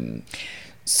mean?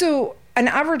 So an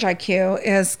average IQ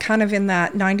is kind of in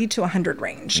that 90 to 100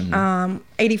 range.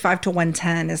 85 to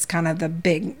 110 is kind of the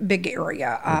big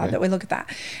area that we look at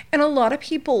that. And a lot of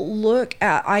people look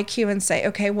at IQ and say,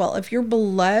 okay, well, if you're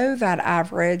below that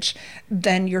average,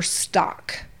 then you're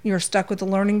stuck. You're stuck with a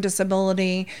learning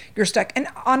disability. You're stuck. And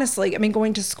honestly, I mean,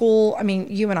 going to school, I mean,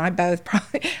 you and I both,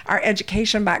 probably our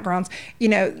education backgrounds,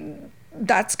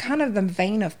 that's kind of the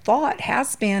vein of thought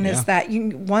has been is that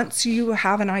once you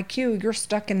have an IQ, you're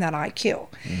stuck in that IQ.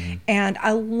 And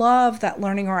I love that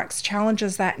Learning RX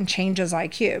challenges that and changes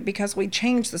IQ because we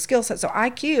change the skill set. So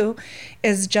IQ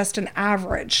is just an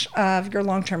average of your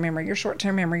long-term memory, your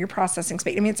short-term memory, your processing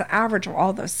speed. I mean, it's an average of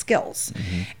all those skills.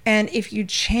 And if you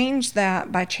change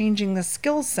that by changing the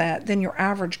skill set, then your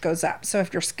average goes up. So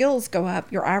if your skills go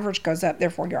up, your average goes up,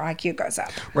 therefore your IQ goes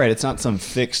up. Right. It's not some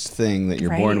fixed thing that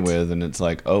you're born with and and it's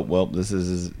like, oh, well, this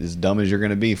is as dumb as you're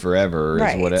going to be forever.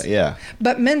 Right. Yeah.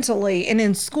 But mentally, and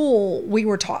in school, we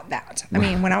were taught that. I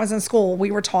mean, when I was in school,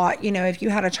 we were taught, if you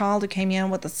had a child who came in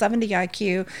with a 70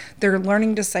 IQ, they're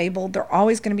learning disabled. They're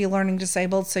always going to be learning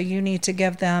disabled. So you need to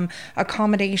give them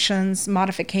accommodations,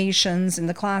 modifications in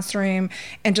the classroom,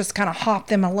 and just kind of hop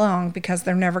them along because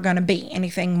they're never going to be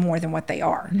anything more than what they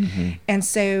are. And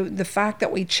so the fact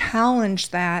that we challenge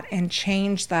that and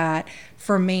change that,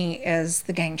 for me, is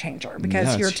the game changer,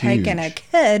 because you're taking a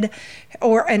kid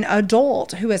or an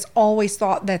adult who has always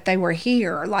thought that they were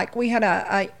here. Like, we had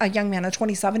a young man, a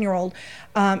 27-year-old,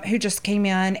 who just came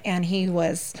in, and he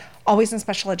was always in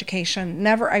special education,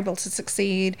 never able to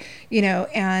succeed,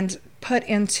 and put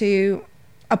into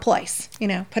a place,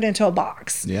 put into a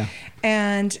box. Yeah.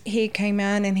 And he came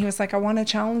in and he was like, I want to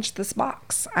challenge this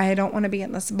box. I don't want to be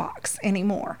in this box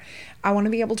anymore. I want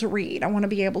to be able to read. I want to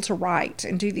be able to write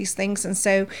and do these things. And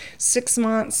so 6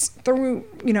 months through,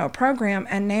 a program,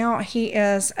 and now he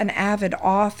is an avid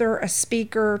author, a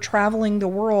speaker, traveling the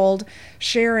world,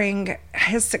 sharing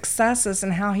his successes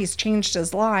and how he's changed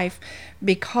his life,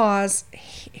 because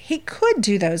he could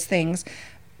do those things,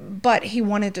 but he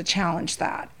wanted to challenge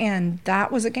that. And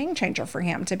that was a game changer for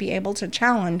him, to be able to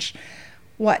challenge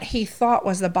what he thought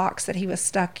was the box that he was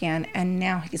stuck in, and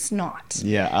now he's not.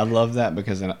 Yeah, I love that,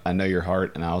 because I know your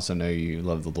heart, and I also know you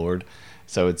love the Lord.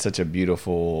 So it's such a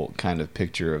beautiful kind of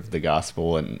picture of the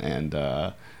gospel,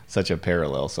 and such a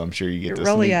parallel. So I'm sure you get to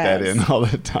really sneak that in all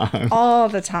the time. All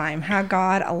the time. How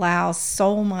God allows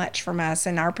so much from us,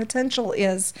 and our potential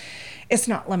it's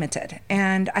not limited.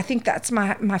 And I think that's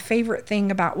my favorite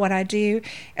thing about what I do,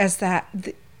 is that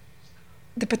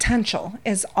the potential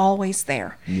is always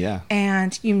there. Yeah.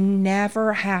 And you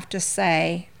never have to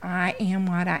say, I am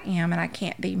what I am and I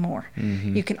can't be more.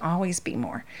 You can always be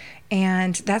more.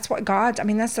 And that's what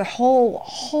that's the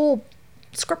whole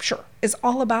scripture is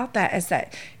all about, that is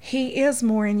that he is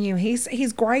more in you. He's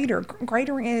greater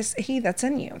is he that's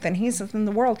in you than he's in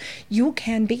the world. You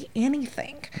can be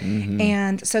anything.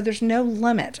 And so there's no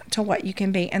limit to what you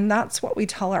can be. And that's what we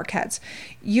tell our kids.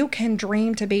 You can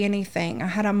dream to be anything. I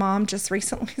had a mom just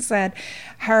recently said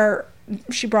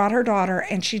she brought her daughter,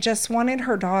 and she just wanted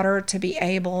her daughter to be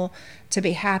able to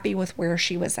be happy with where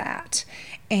she was at.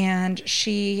 And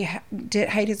she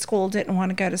hated school, didn't want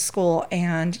to go to school.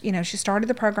 And, she started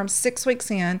the program 6 weeks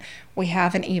in. We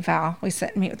have an eval. We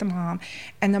sit and meet with the mom.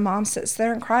 And the mom sits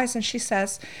there and cries, and she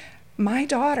says, my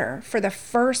daughter, for the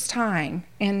first time,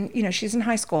 and, she's in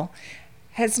high school,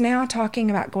 is now talking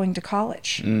about going to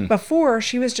college. Before,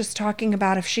 she was just talking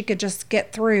about if she could just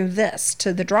get through this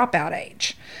to the dropout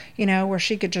age, where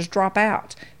she could just drop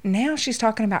out. Now she's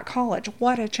talking about college.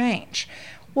 What a change.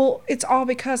 Well, it's all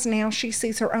because now she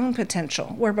sees her own potential,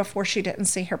 where before she didn't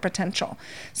see her potential.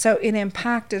 So it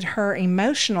impacted her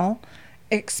emotional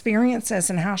experiences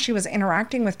and how she was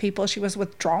interacting with people. She was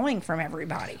withdrawing from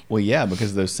everybody. Well, yeah,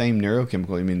 because those same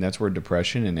neurochemicals, that's where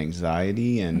depression and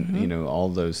anxiety and, all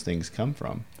those things come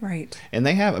from. Right. And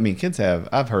kids have,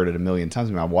 I've heard it a million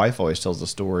times. My wife always tells the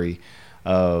story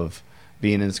of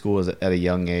being in school at a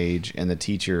young age, and the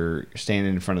teacher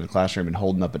standing in front of the classroom and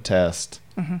holding up a test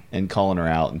and calling her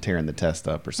out and tearing the test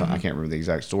up or something. I can't remember the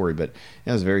exact story, but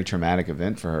it was a very traumatic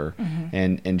event for her.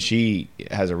 And she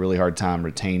has a really hard time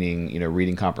retaining,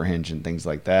 reading comprehension, things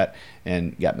like that,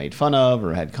 and got made fun of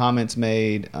or had comments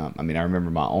made. I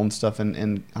remember my own stuff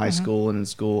in high school and in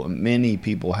school. Many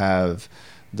people have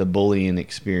the bullying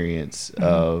experience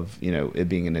of, it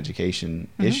being an education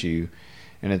issue.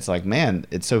 And it's like, man,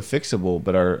 it's so fixable,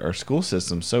 but our school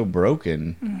system's so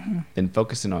broken and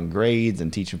focusing on grades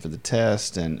and teaching for the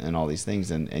test and all these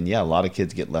things. And yeah, a lot of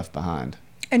kids get left behind.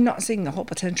 And not seeing the whole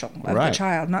potential of the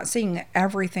child, not seeing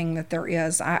everything that there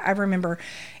is. I remember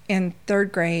in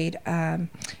third grade, I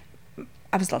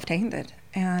was left-handed,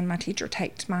 and my teacher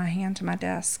taped my hand to my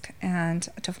desk and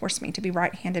to force me to be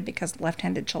right-handed because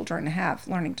left-handed children have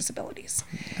learning disabilities.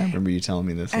 I remember you telling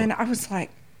me this. And I was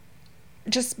like,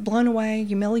 just blown away,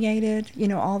 humiliated,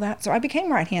 all that. So I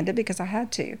became right-handed because I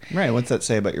had to. Right. What's that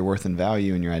say about your worth and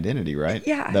value and your identity, right?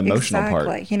 Yeah, the emotional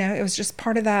exactly. part. It was just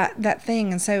part of that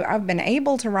thing. And so I've been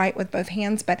able to write with both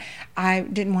hands, but I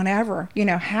didn't want to ever,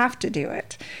 have to do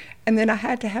it. And then I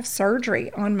had to have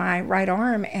surgery on my right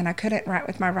arm, and I couldn't write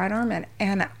with my right arm.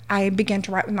 And I began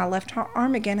to write with my left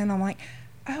arm again, and I'm like,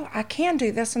 oh, I can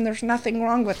do this, and there's nothing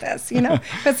wrong with this,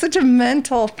 It's such a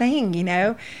mental thing,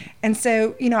 And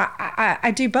so,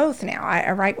 I do both now.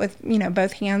 I write with,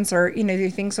 both hands, or, do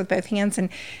things with both hands.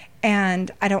 And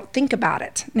I don't think about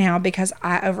it now because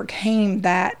I overcame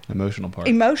that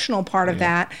emotional part of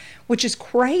that, which is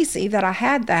crazy that I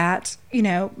had that,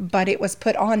 but it was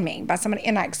put on me by somebody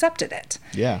and I accepted it.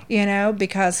 Yeah.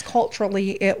 Because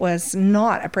culturally it was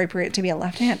not appropriate to be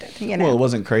left-handed, Well, it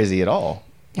wasn't crazy at all.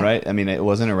 Yeah. Right? I mean, it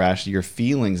wasn't irrational. Your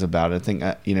feelings about it, I think,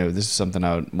 this is something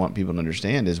I would want people to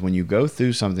understand is when you go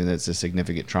through something that's a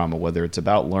significant trauma, whether it's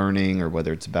about learning or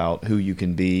whether it's about who you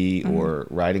can be or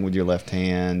writing with your left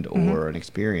hand or an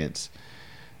experience,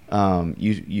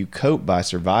 you cope by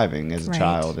surviving as a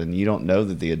child, and you don't know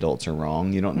that the adults are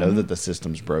wrong. You don't know that the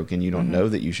system's broken. You don't know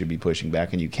that you should be pushing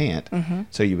back, and you can't.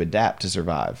 So you adapt to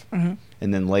survive.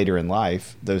 And then later in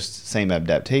life, those same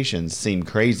adaptations seem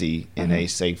crazy in a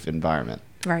safe environment.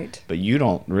 Right. But you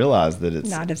don't realize that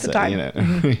it's not at the time.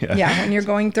 Yeah, when you're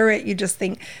going through it, you just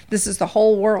think this is the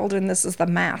whole world and this is the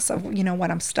mass of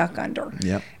what I'm stuck under.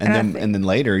 Yep. And then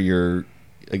later you're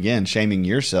again shaming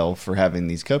yourself for having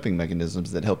these coping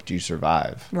mechanisms that helped you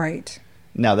survive. Right.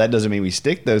 Now that doesn't mean we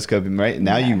stick those coping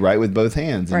now you write with both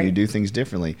hands and you do things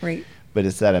differently. Right. But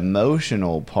it's that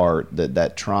emotional part,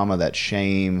 that trauma, that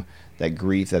shame, that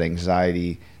grief, that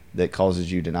anxiety that causes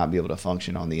you to not be able to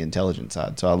function on the intelligent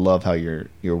side. So I love how you're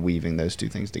weaving those two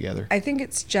things together. I think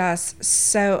it's just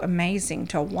so amazing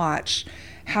to watch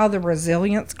how the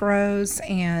resilience grows.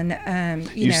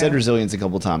 And you said resilience a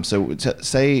couple of times. So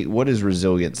say, what is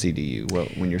resiliency to you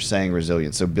when you're saying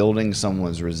resilience? So building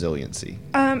someone's resiliency.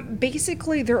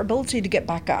 Basically their ability to get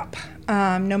back up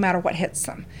no matter what hits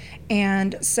them.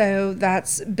 And so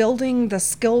that's building the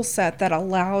skill set that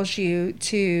allows you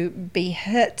to be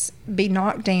hit, be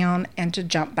knocked down, and to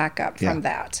jump back up from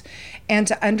that. And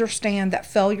to understand that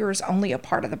failure is only a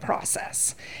part of the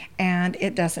process and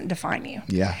it doesn't define you.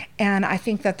 Yeah. And I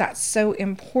think that that's so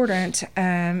important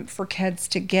for kids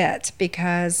to get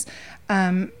because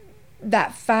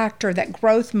that factor, that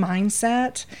growth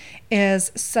mindset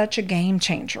is such a game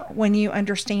changer when you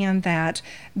understand that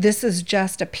this is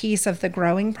just a piece of the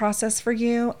growing process for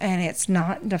you and it's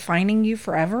not defining you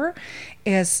forever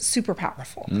is super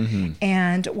powerful.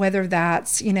 And whether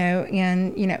that's,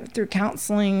 through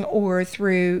counseling or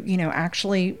through,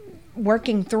 actually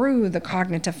working through the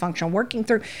cognitive function,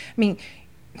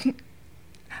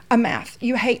 math.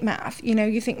 You hate math.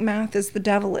 You think math is the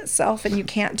devil itself and you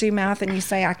can't do math and you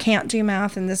say, I can't do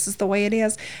math and this is the way it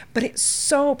is. But it's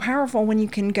so powerful when you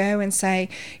can go and say,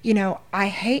 I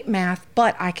hate math,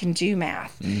 but I can do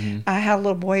math. I had a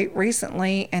little boy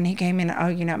recently and he came in,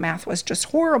 math was just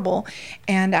horrible.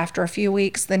 And after a few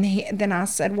weeks, then I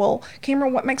said, well,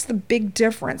 Cameron, what makes the big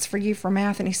difference for you for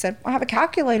math? And he said, I have a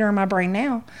calculator in my brain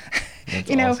now.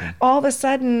 That's awesome. All of a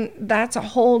sudden, that's a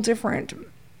whole different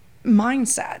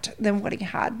mindset than what he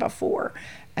had before.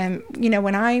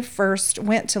 When I first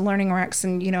went to Learning Rex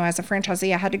and, as a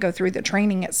franchisee, I had to go through the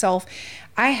training itself.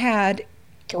 I had,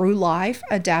 through life,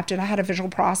 adapted. I had a visual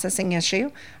processing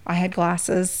issue. I had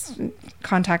glasses,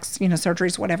 contacts,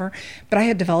 surgeries, whatever, but I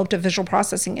had developed a visual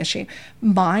processing issue.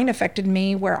 Mine affected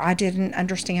me where I didn't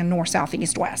understand north, south,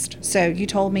 east, west. So you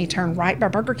told me turn right by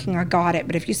Burger King, I got it.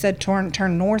 But if you said turn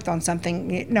north on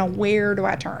something, where do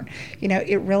I turn?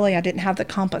 I didn't have the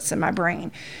compass in my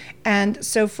brain. And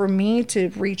so for me to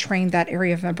retrain that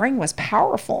area of my brain was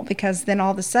powerful because then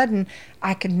all of a sudden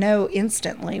I could know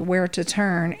instantly where to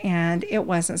turn, and it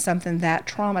wasn't something that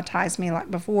traumatized me like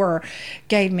before,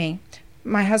 gave me.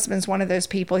 My husband's one of those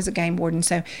people, he's a game warden,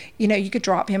 so you could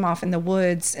drop him off in the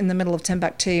woods in the middle of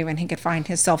Timbuktu and he could find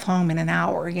himself home in an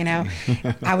hour.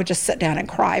 I would just sit down and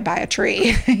cry by a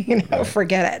tree,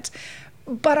 forget it.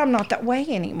 But I'm not that way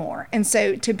anymore. And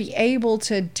so to be able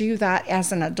to do that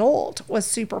as an adult was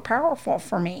super powerful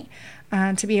for me.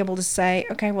 To be able to say,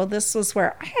 okay, well, this was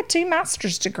where I had 2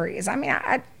 master's degrees. I mean,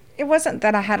 it wasn't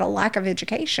that I had a lack of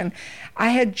education. I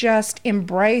had just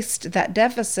embraced that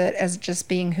deficit as just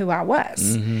being who I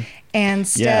was. And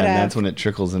that's when it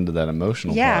trickles into that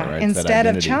emotional part, right? Instead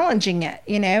of challenging it,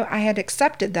 I had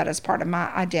accepted that as part of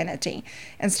my identity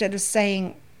instead of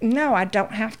saying, no, I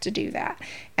don't have to do that.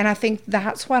 And I think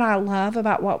that's what I love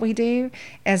about what we do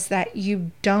is that you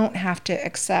don't have to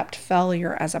accept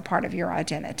failure as a part of your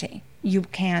identity. You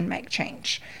can make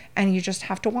change and you just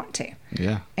have to want to.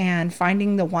 Yeah. And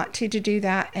finding the want to do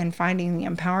that and finding the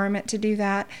empowerment to do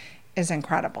that is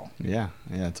incredible. Yeah.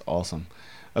 Yeah. It's awesome.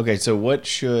 Okay. So what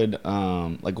should,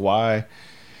 why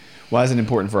is it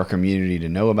important for our community to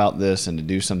know about this and to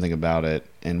do something about it?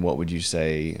 And what would you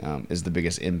say is the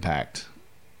biggest impact?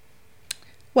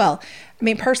 Well,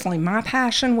 personally, my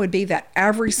passion would be that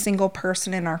every single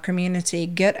person in our community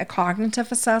get a cognitive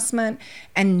assessment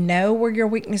and know where your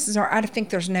weaknesses are. I think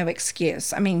there's no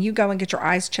excuse. You go and get your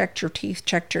eyes checked, your teeth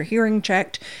checked, your hearing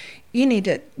checked. you need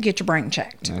to get your brain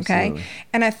checked. Absolutely. Okay.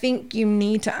 And I think you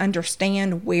need to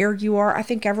understand where you are. I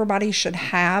think everybody should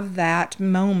have that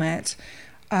moment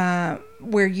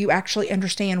where you actually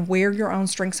understand where your own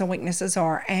strengths and weaknesses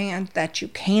are, and that you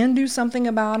can do something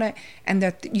about it, and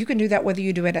that you can do that whether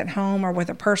you do it at home or with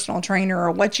a personal trainer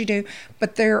or what you do.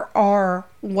 But there are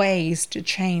ways to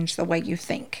change the way you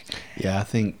think. Yeah, I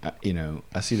think,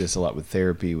 I see this a lot with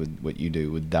therapy, with what you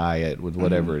do, with diet, with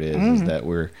whatever it is that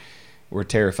we're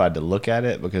terrified to look at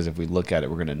it, because if we look at it,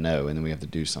 we're going to know, and then we have to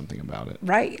do something about it.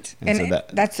 Right. And so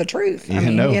that's the truth.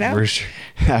 For sure.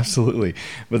 Absolutely.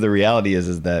 But the reality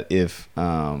is that if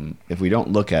we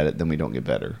don't look at it, then we don't get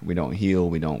better. We don't heal,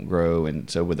 we don't grow. And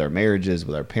so with our marriages,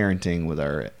 with our parenting, with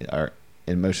our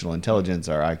emotional intelligence,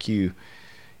 our IQ,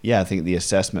 I think the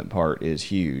assessment part is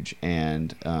huge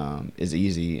and is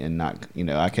easy, and not,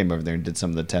 I came over there and did some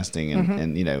of the testing,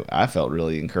 and I felt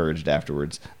really encouraged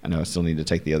afterwards. I know I still need to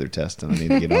take the other test, and I need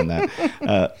to get on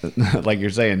that. Like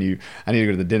you're saying, I need to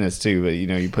go to the dentist too, but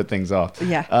you put things off.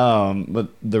 Yeah. But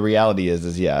the reality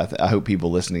is I hope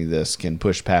people listening to this can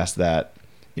push past that.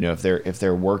 If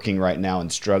they're working right now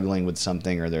and struggling with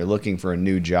something, or they're looking for a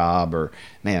new job, or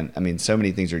so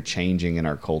many things are changing in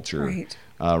our culture. Right.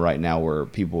 Right now, where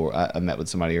people, I met with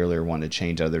somebody earlier, wanting to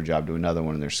change out of their job to another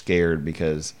one, and they're scared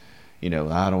because, I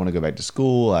don't want to go back to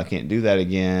school. I can't do that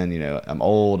again. I'm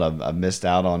old. I've missed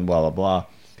out on blah, blah, blah.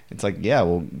 It's like,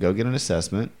 well, go get an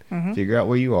assessment, figure out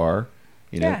where you are,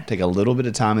 take a little bit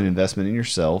of time and investment in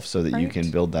yourself so that you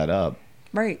can build that up.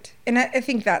 Right. And I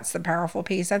think that's the powerful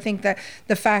piece. I think that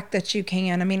the fact that you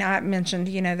can, I mentioned,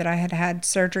 that I had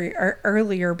surgery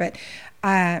earlier, but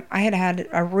I had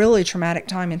a really traumatic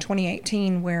time in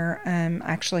 2018 where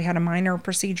I actually had a minor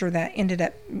procedure that ended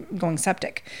up going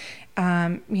septic,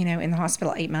 in the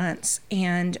hospital 8 months.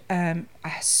 And I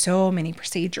had so many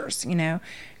procedures,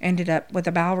 ended up with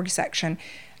a bowel resection.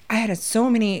 I had so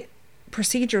many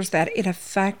procedures that it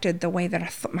affected the way that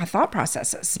my thought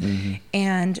processes.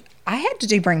 And I had to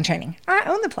do brain training. I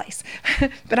own the place,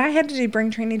 but I had to do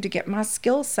brain training to get my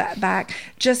skill set back,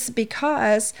 just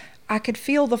because I could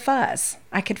feel the fuzz.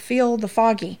 I could feel the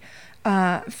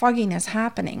fogginess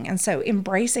happening. And so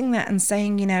embracing that and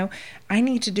saying, I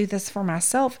need to do this for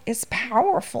myself is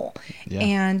powerful.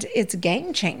 And it's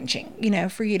game changing,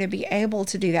 for you to be able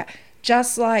to do that.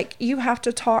 Just like you have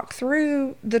to talk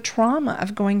through the trauma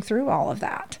of going through all of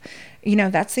that.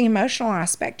 That's the emotional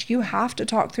aspect. You have to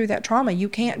talk through that trauma. You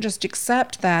can't just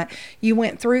accept that you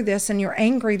went through this and you're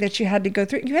angry that you had to go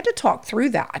through. You had to talk through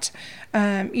that,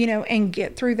 and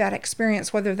get through that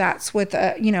experience, whether that's with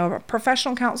a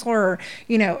professional counselor, or,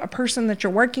 a person that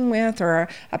you're working with, or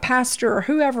a pastor, or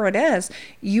whoever it is.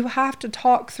 You have to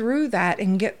talk through that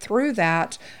and get through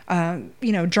that,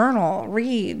 journal,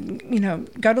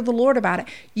 read, go to the Lord about it.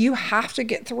 You have to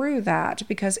get through that,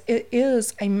 because it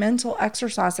is a mental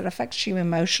exercise that affects you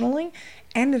emotionally,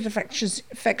 and it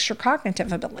affects your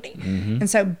cognitive ability. And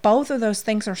so both of those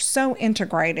things are so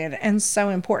integrated and so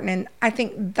important. And I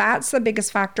think that's the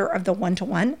biggest factor of the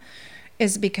one-to-one,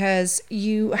 is because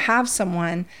you have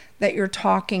someone that you're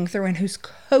talking through and who's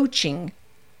coaching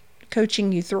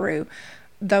you through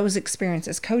those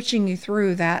experiences, coaching you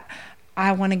through that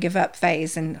I want to give up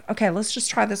phase, and okay, let's just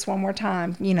try this one more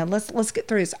time. Let's get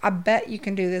through this. I bet you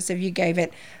can do this if you gave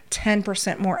it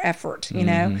 10% more effort,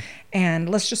 and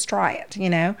let's just try it,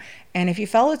 and if you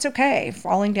fell, it's okay.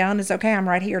 Falling down is okay. I'm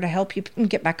right here to help you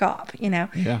get back up, Yeah.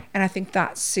 And I think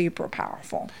that's super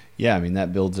powerful. Yeah.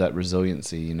 That builds that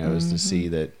resiliency, is to see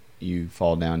that you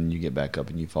fall down and you get back up,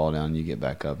 and you fall down and you get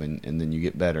back up, and then you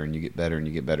get better and you get better and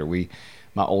you get better.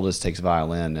 My oldest takes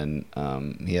violin,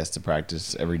 and he has to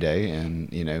practice every day,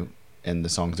 and and the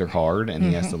songs are hard, and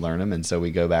he has to learn them. And so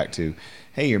we go back to,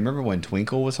 hey, you remember when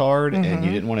Twinkle was hard and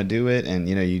you didn't want to do it, and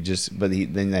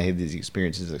then they have these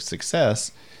experiences of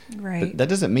success. Right. But that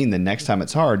doesn't mean the next time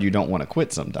it's hard, you don't want to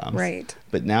quit sometimes. Right.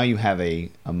 But now you have a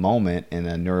moment and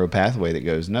a neural pathway that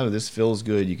goes, no, this feels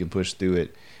good. You can push through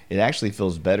it. It actually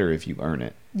feels better if you earn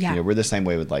it. Yeah. We're the same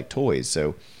way with like toys.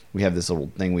 So we have this little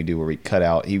thing we do where we cut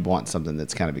out. He wants something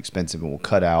that's kind of expensive, and we'll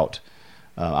cut out.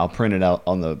 I'll print it out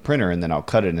on the printer, and then I'll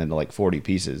cut it into like 40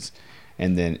 pieces.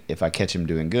 And then if I catch him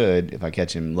doing good, if I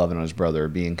catch him loving on his brother, or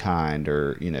being kind,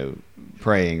 or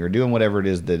praying, or doing whatever it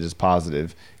is that is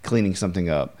positive, cleaning something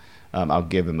up, I'll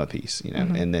give him a piece.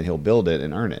 And then he'll build it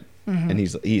and earn it. And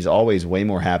he's always way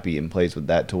more happy and plays with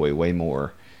that toy way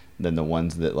more than the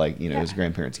ones that his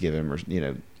grandparents give him, or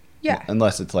Yeah.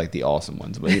 Unless it's like the awesome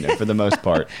ones, but for the most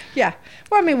part. Yeah.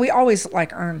 Well, I mean, we always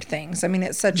like earned things. I mean,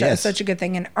 it's such a good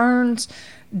thing, and earned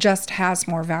just has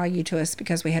more value to us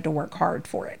because we had to work hard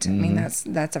for it. I mean,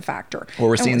 that's a factor. Well,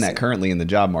 we're seeing that currently in the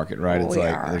job market, right? It's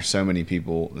like are. There's so many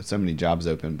people, there's so many jobs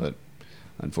open, but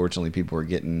unfortunately people are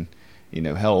getting,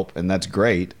 help, and that's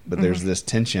great. But there's this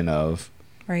tension of,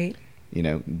 right.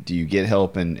 Do you get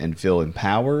help and feel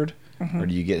empowered, or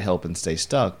do you get help and stay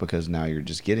stuck because now you're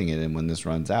just getting it, and when this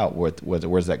runs out,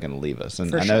 where's that going to leave us?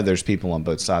 And I know there's people on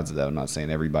both sides of that. I'm not saying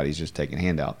everybody's just taking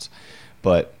handouts,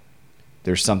 but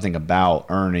there's something about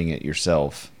earning it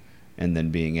yourself and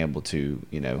then being able to,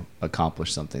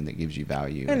 accomplish something that gives you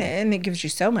value. And it gives you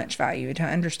so much value to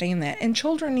understand that. And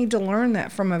children need to learn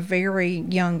that from a very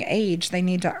young age. They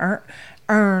need to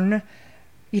earn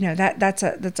that's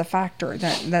a factor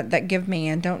that give me,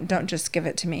 and don't just give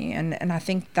it to me. And I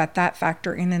think that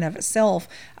factor in and of itself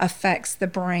affects the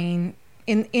brain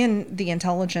in the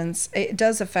intelligence. It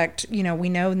does affect, we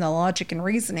know in the logic and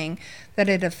reasoning that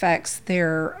it affects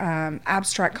their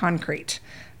abstract concrete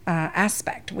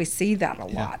aspect. We see that a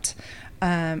lot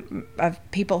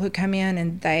of people who come in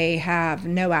and they have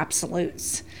no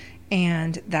absolutes.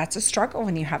 And that's a struggle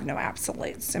when you have no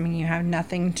absolutes. I mean, you have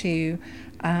nothing to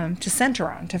center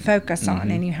on, to focus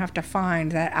on, and you have to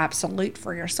find that absolute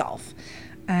for yourself,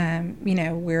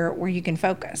 where you can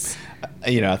focus.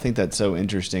 I think that's so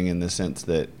interesting in the sense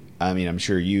that, I'm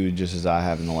sure you, just as I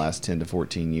have in the last 10 to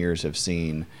 14 years, have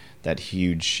seen that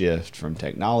huge shift from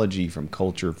technology, from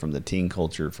culture, from the teen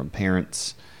culture, from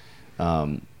parents,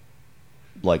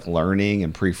 like learning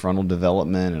and prefrontal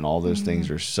development and all those things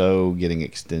are so getting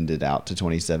extended out to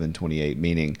 27, 28,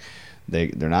 meaning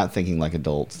they're not thinking like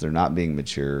adults. They're not being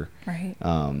mature. Right.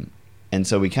 And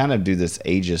so we kind of do this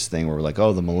ageist thing where we're like,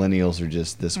 oh, the millennials are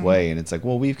just this way. And it's like,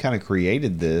 well, we've kind of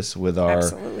created this with our,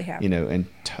 Absolutely have. And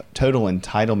total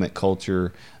entitlement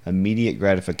culture, immediate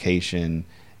gratification.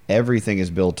 Everything is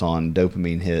built on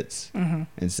dopamine hits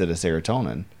instead of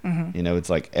serotonin. It's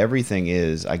like everything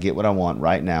is, I get what I want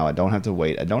right now. I don't have to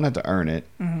wait. I don't have to earn it.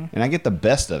 And I get the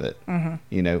best of it,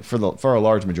 for a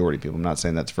large majority of people. I'm not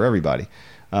saying that's for everybody.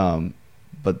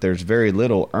 But there's very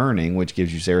little earning, which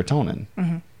gives you serotonin.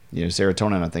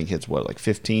 Serotonin, I think, hits like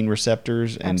 15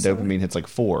 receptors, and Absolutely. dopamine hits like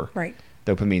 4. Right.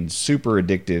 Dopamine's super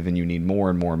addictive, and you need more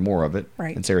and more and more of it.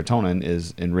 Right. And serotonin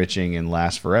is enriching and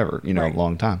lasts forever, Right. a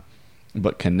long time.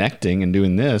 But connecting and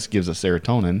doing this gives us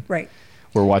serotonin. Right.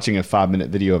 We're watching a 5-minute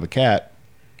video of a cat.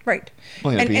 Right.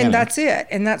 And that's it.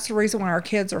 And that's the reason why our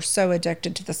kids are so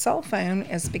addicted to the cell phone,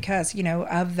 is because,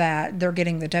 of that, they're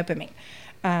getting the dopamine,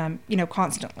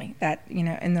 constantly, that,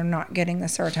 and they're not getting the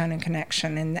serotonin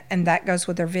connection. And that goes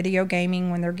with their video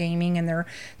gaming when they're gaming, and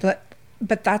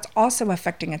but that's also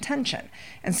affecting attention.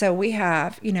 And so we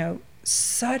have,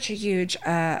 such a huge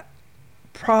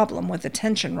problem with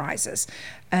attention rises.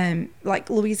 Like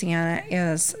Louisiana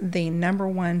is the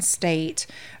 #1 state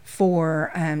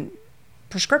for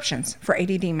prescriptions for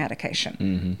ADD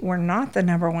medication. We're not the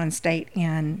 #1 state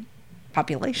in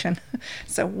population.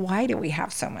 So why do we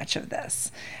have so much of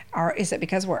this? Or is it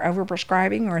because we're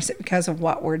overprescribing, or is it because of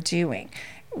what we're doing?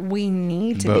 We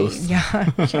need to both.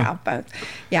 Both.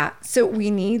 Yeah. So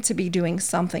we need to be doing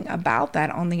something about that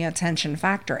on the attention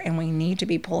factor, and we need to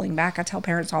be pulling back. I tell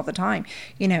parents all the time,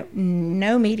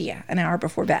 no media an hour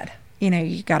before bed.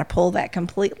 You got to pull that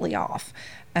completely off,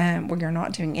 where you're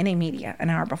not doing any media an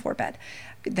hour before bed.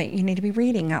 That you need to be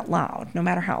reading out loud, no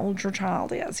matter how old your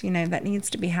child is. That needs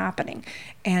to be happening.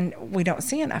 And we don't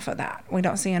see enough of that. We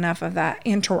don't see enough of that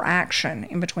interaction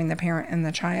in between the parent and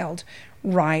the child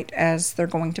right as they're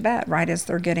going to bed, right as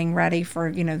they're getting ready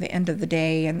for, the end of the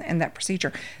day and that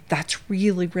procedure. That's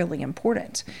really, really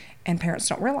important. And parents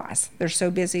don't realize. They're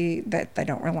so busy that they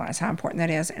don't realize how important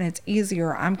that is. And it's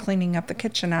easier. I'm cleaning up the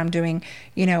kitchen. I'm doing,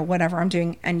 whatever I'm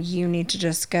doing. And you need to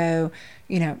just go,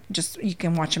 you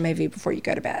can watch a movie before you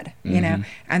go to bed, and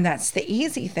that's the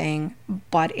easy thing,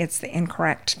 but it's the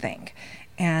incorrect thing.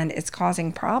 And it's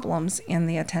causing problems in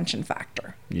the attention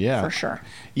factor. Yeah. For sure.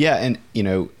 Yeah. And,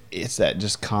 it's that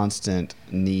just constant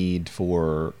need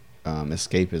for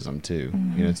escapism too.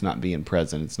 It's not being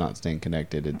present. It's not staying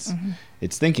connected.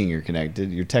 It's thinking you're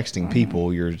connected. You're texting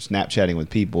people. You're Snapchatting with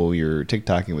people. You're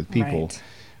TikToking with people. Right.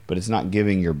 But it's not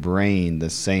giving your brain the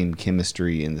same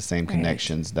chemistry and the same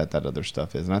connections that other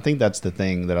stuff is. And I think that's the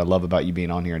thing that I love about you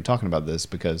being on here and talking about this,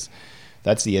 because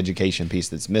that's the education piece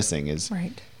that's missing. Is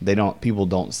people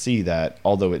don't see that,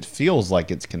 although it feels like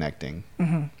it's connecting.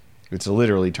 It's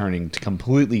literally turning to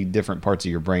completely different parts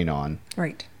of your brain on.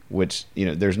 Right. Which,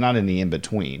 there's not any in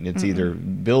between. It's either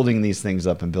building these things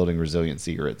up and building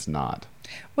resiliency, or it's not.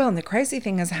 Well, and the crazy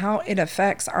thing is how it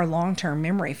affects our long-term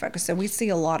memory focus. So we see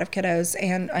a lot of kiddos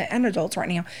and adults right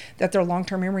now that their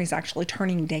long-term memory is actually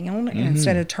turning down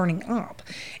instead of turning up.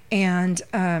 And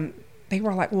people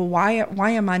are like, well,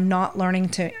 why am I not learning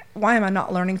to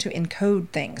encode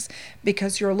things?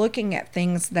 Because you're looking at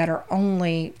things that are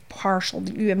only partial.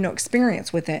 You have no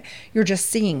experience with it. You're just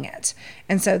seeing it.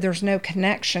 And so there's no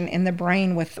connection in the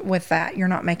brain with that. You're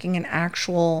not making an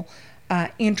actual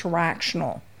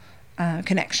interactional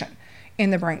connection in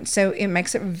the brain. So it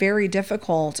makes it very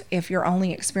difficult if you're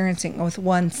only experiencing with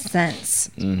one sense,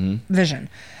 vision.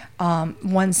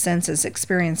 One sense is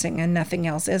experiencing and nothing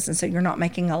else is. And so you're not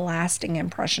making a lasting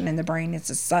impression in the brain. It's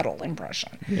a subtle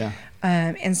impression. Yeah.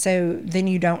 And so then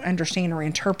you don't understand or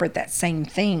interpret that same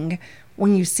thing.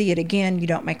 When you see it again, you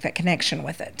don't make that connection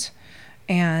with it.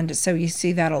 And so you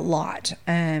see that a lot.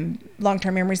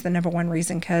 Long-term memory is the number one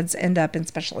reason kids end up in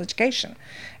special education,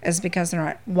 is because they're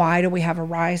not. Why do we have a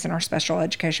rise in our special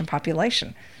education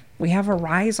population? We have a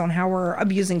rise on how we're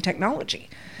abusing technology.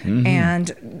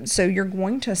 And so you're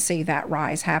going to see that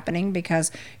rise happening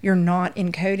because you're not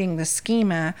encoding the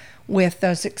schema with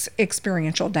those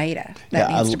experiential data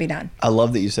that needs to be done. I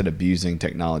love that you said abusing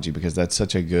technology, because that's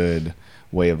such a good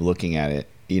way of looking at it.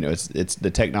 You know, it's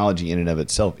the technology in and of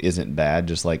itself isn't bad,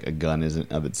 just like a gun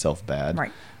isn't of itself bad.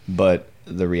 Right. But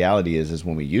the reality is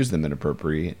when we use them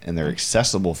inappropriately and they're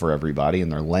accessible for everybody and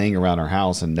they're laying around our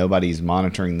house and nobody's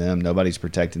monitoring them, nobody's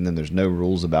protecting them, there's no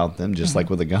rules about them, just like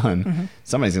with a gun,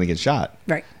 somebody's going to get shot.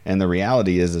 Right. And the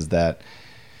reality is that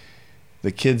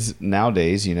the kids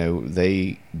nowadays, you know,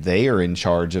 they are in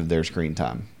charge of their screen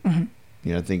time.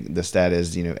 You know, I think the stat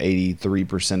is,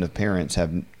 83% of parents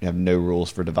have no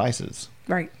rules for devices.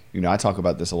 Right. You know, I talk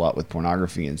about this a lot with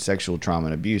pornography and sexual trauma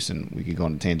and abuse, and we could go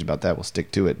on a tangent about that. We'll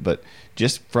stick to it. But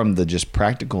just from the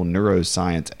practical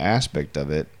neuroscience aspect of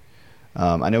it,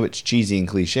 I know it's cheesy and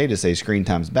cliche to say screen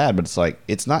time's bad, but it's like,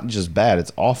 it's not just bad,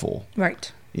 it's awful.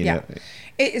 Right. You know,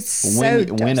 it's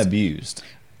when abused.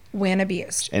 When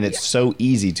abused. And it's so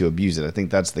easy to abuse it. I think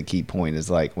that's the key point, is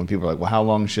like when people are like, well, how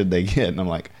long should they get? And I'm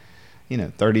like,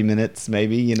 30 minutes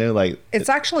maybe, like. It's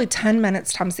actually 10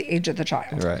 minutes times the age of the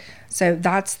child. Right. So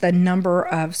that's the number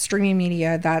of streaming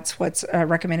media. That's what's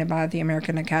recommended by the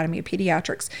American Academy of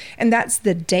Pediatrics. And that's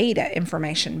the data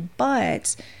information.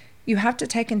 But you have to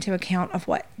take into account of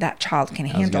what that child can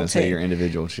handle. I was going to say your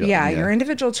individual child. Yeah, your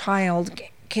individual child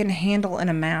can handle in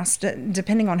a mass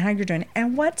depending on how you're doing it.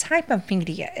 And what type of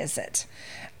media is it?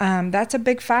 That's a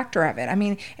big factor of it. I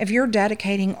mean, if you're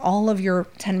dedicating all of your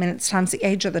 10 minutes times the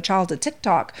age of the child to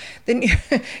TikTok, then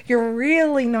you're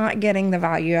really not getting the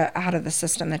value out of the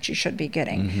system that you should be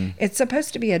getting. It's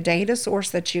supposed to be a data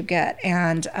source that you get.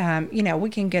 And, we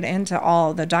can get into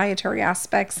all the dietary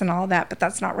aspects and all that, but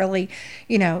that's not really,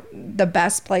 the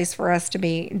best place for us to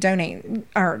be donating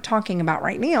or talking about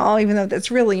right now, even though that's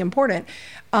really important.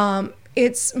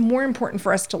 It's more important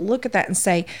for us to look at that and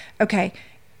say, okay,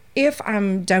 if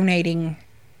I'm donating,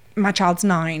 my child's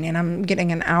 9 and I'm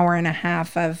getting an hour and a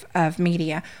half of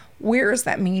media, where is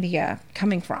that media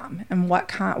coming from? And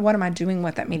what am I doing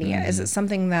with that media? Is it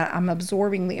something that I'm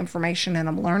absorbing the information and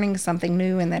I'm learning something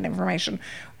new in that information,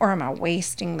 or am I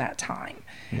wasting that time?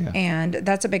 Yeah. And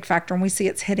that's a big factor. And we see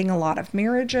it's hitting a lot of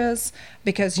marriages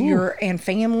because and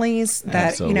families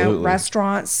that,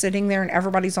 restaurants sitting there and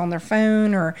everybody's on their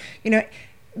phone, or,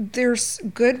 there's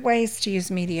good ways to use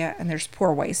media and there's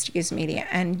poor ways to use media.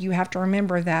 And you have to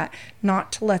remember that,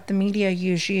 not to let the media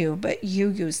use you, but you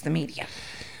use the media.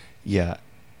 Yeah.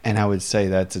 And I would say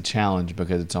that's a challenge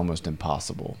because it's almost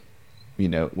impossible.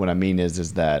 What I mean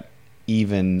is that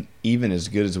even as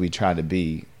good as we try to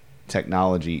be,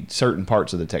 technology, certain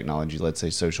parts of the technology, let's say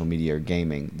social media or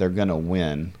gaming, they're going to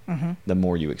win the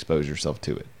more you expose yourself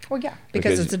to it. Well, yeah,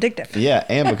 because it's addictive. Yeah,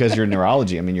 and because you're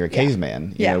neurology. I mean, you're a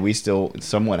caveman. You know, we still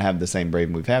somewhat have the same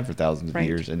brain we've had for thousands of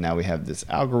years, and now we have this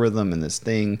algorithm and this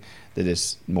thing that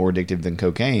is more addictive than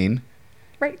cocaine.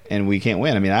 Right. And we can't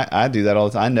win. I mean, I do that all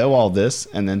the time. I know all this,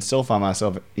 and then still find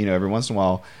myself, every once in a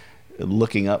while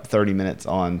looking up 30 minutes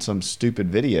on some stupid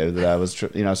video that I was, I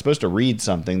was supposed to read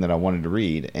something that I wanted to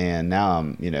read, and now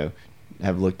I'm,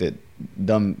 have looked at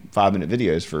dumb 5-minute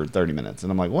videos for 30 minutes,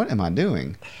 and I'm like, what am I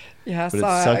doing? Yeah, but it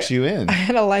sucks you in. I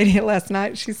had a lady last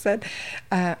night. She said,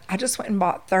 I just went and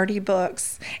bought 30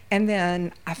 books, and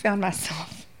then I found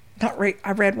myself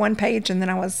I read one page and then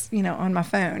I was, on my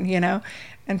phone,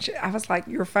 and I was like,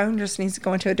 your phone just needs to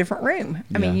go into a different room.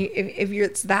 I mean, if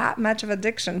it's that much of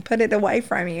addiction, put it away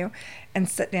from you and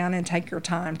sit down and take your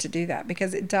time to do that,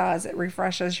 because it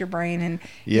refreshes your brain. And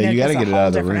you got to get it out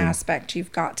of the room. Aspect,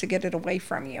 you've got to get it away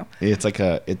from you. It's like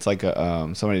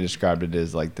somebody described it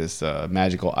as like this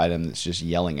magical item that's just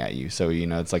yelling at you. So,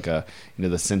 it's like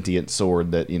the sentient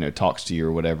sword that, talks to you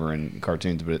or whatever in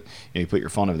cartoons, but you put your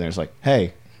phone over there, it's like,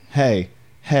 hey,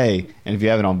 and if you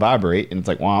have it on vibrate and it's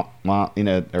like womp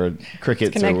womp, or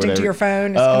crickets, it's connected or whatever to your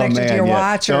phone, it's connected to your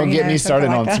watch. Don't get me started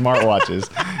on smartwatches.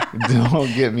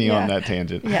 Don't get me on that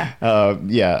tangent.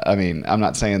 I mean, I'm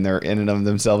not saying they're in and of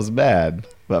themselves bad,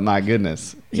 but my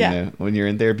goodness, when you're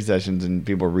in therapy sessions and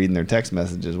people are reading their text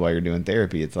messages while you're doing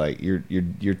therapy, it's like you're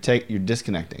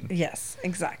disconnecting. Yes,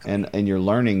 exactly. And you're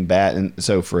learning bad. And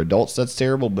so for adults, that's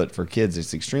terrible, but for kids,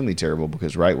 it's extremely terrible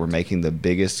because, we're making the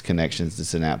biggest connections to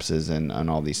synapses and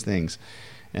all these things.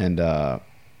 And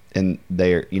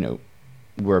they're,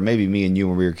 where maybe me and you,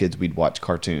 when we were kids, we'd watch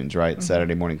cartoons, right? Mm-hmm.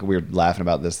 Saturday morning. We were laughing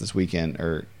about this weekend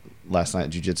or last night at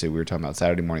jiu-jitsu. We were talking about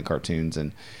Saturday morning cartoons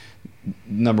and,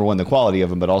 number one, the quality of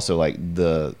them, but also like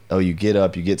you get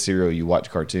up, you get cereal, you watch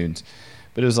cartoons.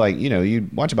 But it was like, you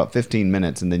watch about 15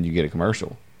 minutes and then you get a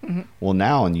commercial. Mm-hmm. Well,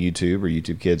 now on YouTube or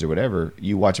YouTube Kids or whatever,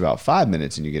 you watch about 5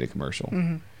 minutes and you get a commercial.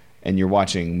 Mm-hmm. And you're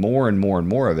watching more and more and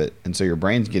more of it. And so your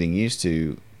brain's getting used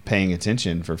to paying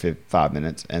attention for 5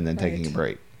 minutes and then taking a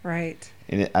break. Right.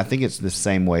 And I think it's the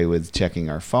same way with checking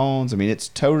our phones. I mean, it's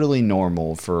totally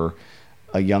normal for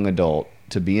a young adult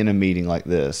to be in a meeting like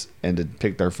this and to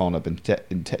pick their phone up and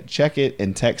check it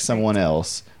and text someone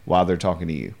else while they're talking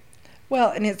to you.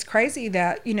 Well, and it's crazy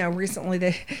that, recently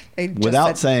they just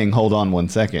without saying, hold on 1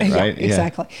 second, right? Yeah,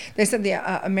 exactly. They said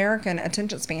the American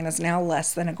attention span is now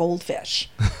less than a goldfish.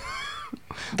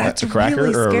 That's a cracker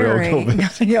really or scary. A real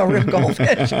goldfish? Yeah, a real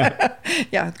goldfish.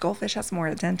 Yeah, the goldfish has more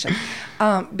attention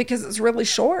because it's really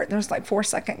short. There's like 4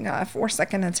 second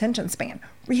attention span.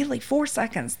 Really, 4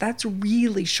 seconds. That's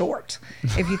really short.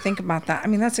 If you think about that, I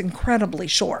mean, that's incredibly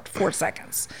short. 4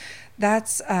 seconds.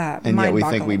 That's and yet we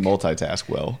think we multitask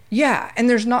well. Yeah, and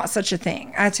there's not such a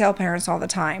thing. I tell parents all the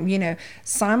time,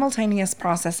 simultaneous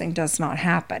processing does not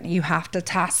happen. You have to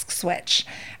task switch.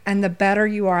 And the better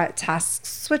you are at task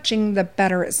switching, the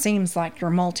better it seems like you're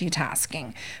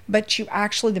multitasking. But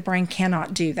the brain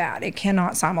cannot do that. It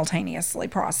cannot simultaneously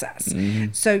process.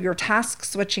 Mm-hmm. So your task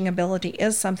switching ability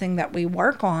is something that we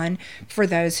work on for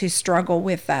those who struggle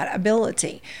with that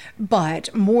ability.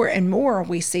 But more and more,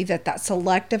 we see that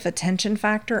selective attention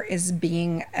factor is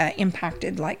being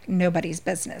impacted like nobody's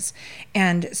business.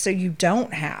 And so you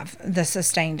don't have the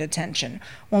sustained attention.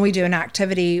 When we do an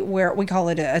activity where we call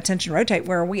it attention rotate,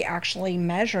 where we actually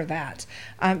measure that,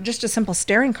 just a simple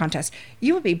staring contest,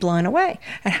 you would be blown away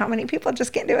at how many people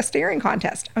just can't do a staring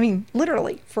contest. I mean,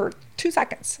 literally for 2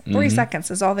 seconds, 3 seconds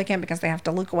is all they can, because they have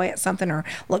to look away at something or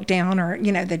look down, or,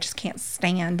 they just can't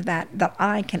stand that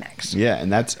eye connection. Yeah.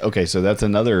 And that's okay. So that's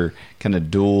another kind of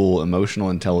dual emotional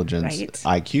intelligence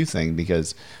IQ thing,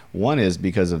 because one is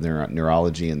because of their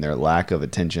neurology and their lack of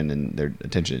attention and their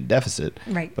attention deficit.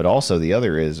 Right. But also the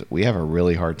other is we have a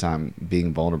really hard time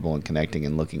being vulnerable and connecting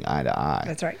and looking eye to eye.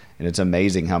 That's right. And it's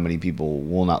amazing how many people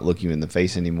will not look you in the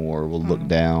face anymore, will look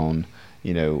down,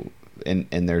 and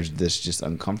there's this just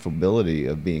uncomfortability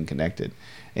of being connected.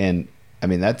 And I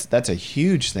mean, that's a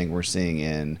huge thing we're seeing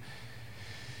in,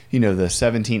 the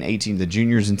 17, 18, the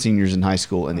juniors and seniors in high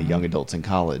school and the young adults in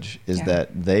college, is that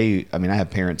I have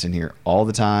parents in here all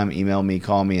the time, email me,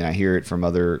 call me, and I hear it from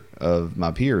other of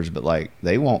my peers, but like,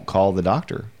 they won't call the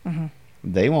doctor. Mm-hmm.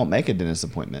 They won't make a dentist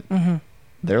appointment. Mm-hmm.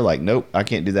 They're like, nope, I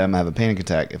can't do that. I'm going to have a panic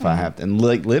attack if I have to. And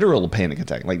like literal panic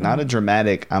attack, like not a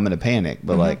dramatic, I'm going to panic,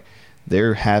 but like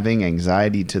they're having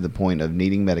anxiety to the point of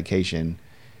needing medication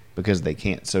because they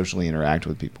can't socially interact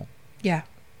with people. Yeah.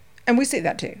 And we see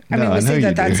that too. We see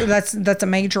that's a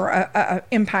major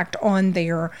impact on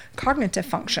their cognitive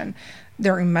function.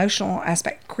 Their emotional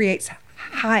aspect creates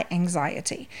high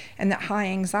anxiety, and that high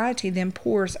anxiety then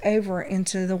pours over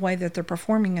into the way that they're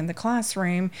performing in the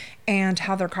classroom and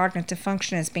how their cognitive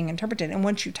function is being interpreted. And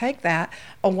once you take that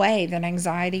away, that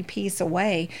anxiety piece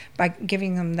away, by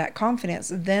giving them that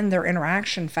confidence, then their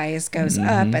interaction phase goes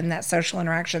up, and that social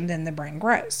interaction, then the brain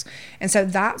grows. And so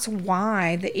that's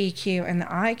why the EQ and the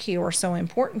IQ are so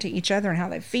important to each other and how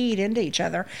they feed into each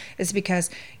other, is because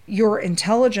your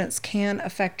intelligence can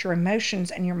affect your emotions,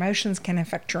 and your emotions can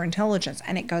affect your intelligence,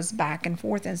 and it goes back and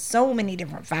forth in so many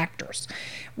different factors.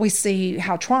 We see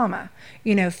how trauma,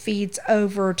 feeds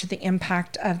over to the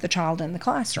impact of the child in the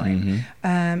classroom,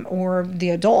 or the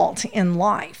adult in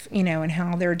life, and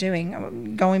how they're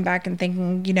doing. Going back and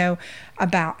thinking,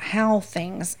 about how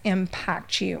things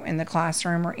impact you in the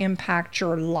classroom or impact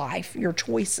your life, your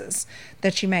choices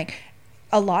that you make.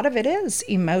 A lot of it is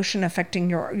emotion affecting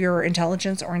your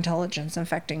intelligence, or intelligence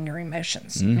affecting your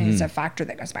emotions. I mean, it's a factor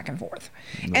that goes back and forth.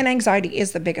 And anxiety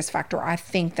is the biggest factor, I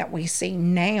think, that we see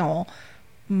now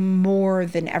more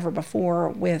than ever before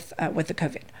with the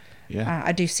COVID. Yeah.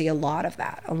 I do see a lot of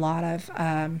that. A lot of,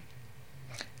 I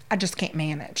just can't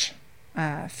manage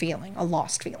feeling, a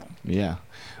lost feeling. Yeah.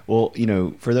 Well,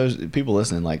 for those people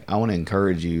listening, I want to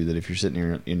encourage you that if you're sitting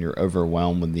here and you're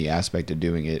overwhelmed with the aspect of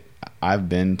doing it, I've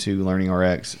been to Learning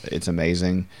RX. It's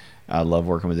amazing. I love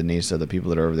working with Denise. The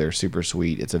people that are over there are super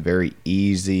sweet. It's a very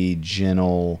easy,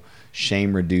 gentle,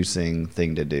 shame-reducing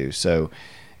thing to do. So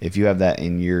if you have that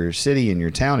in your city, in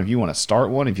your town, if you want to start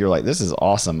one, if you're like, this is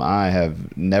awesome, I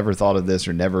have never thought of this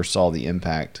or never saw the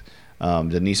impact,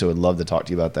 Denise would love to talk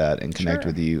to you about that and connect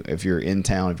with you. If you're in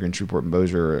town, if you're in Shreveport and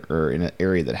Bossier, or in an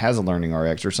area that has a Learning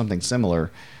RX or something similar,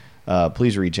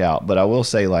 please reach out. But I will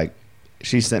say,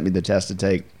 she sent me the test to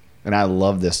take, and I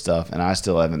love this stuff, and I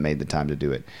still haven't made the time to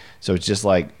do it. So it's just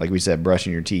like we said,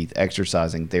 brushing your teeth,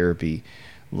 exercising, therapy.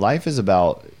 Life is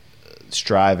about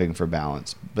striving for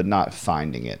balance, but not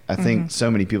finding it. I think so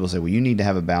many people say, well, you need to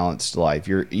have a balanced life.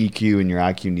 Your EQ and your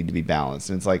IQ need to be balanced.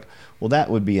 And it's like, well,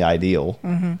 that would be ideal.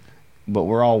 But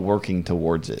we're all working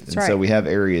towards it. And so we have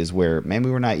areas where maybe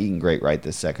we're not eating great right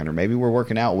this second, or maybe we're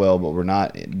working out well, but we're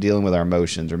not dealing with our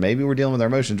emotions, or maybe we're dealing with our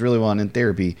emotions really well and in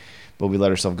therapy, but we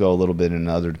let ourselves go a little bit in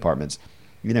other departments.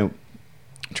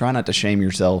 Try not to shame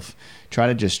yourself. Try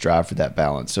to just strive for that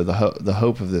balance. So the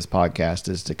hope of this podcast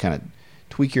is to kind of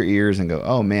tweak your ears and go,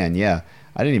 oh man, yeah,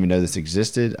 I didn't even know this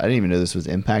existed. I didn't even know this was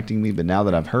impacting me. But now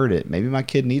that I've heard it, maybe my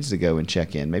kid needs to go and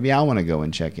check in. Maybe I want to go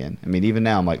and check in. I mean, even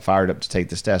now I'm fired up to take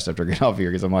this test after I get off here,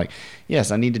 because I'm like,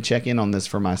 yes, I need to check in on this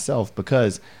for myself,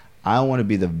 because I want to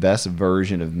be the best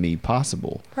version of me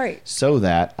possible. Right. So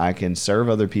that I can serve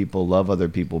other people, love other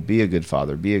people, be a good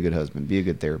father, be a good husband, be a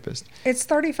good therapist. It's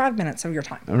 35 minutes of your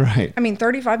time. Right. I mean,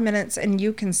 35 minutes, and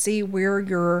you can see where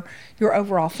your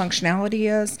overall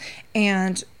functionality is,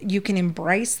 and you can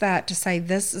embrace that to say,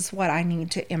 this is what I need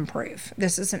to improve.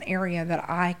 This is an area that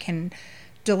I can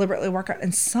deliberately work on.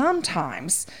 And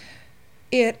sometimes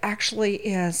it actually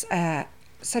is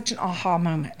such an aha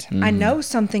moment. I know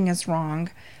something is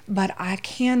wrong, but I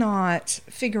cannot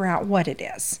figure out what it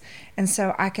is. And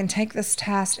so I can take this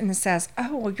test, and it says,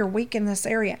 oh, well, you're weak in this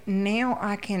area. Now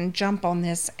I can jump on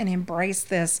this and embrace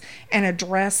this and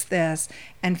address this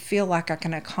and feel like I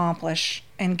can accomplish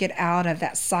and get out of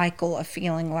that cycle of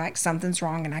feeling like something's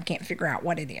wrong and I can't figure out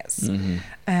what it is.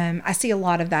 I see a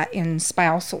lot of that in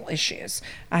spousal issues.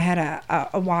 I had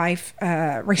a wife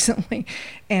recently,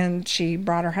 and she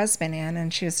brought her husband in,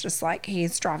 and she was just like,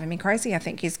 he's driving me crazy. I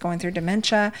think he's going through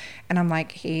dementia. And I'm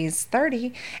like, he's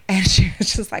 30. And she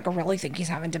was just like, I really think he's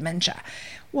having dementia.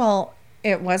 Well,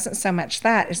 it wasn't so much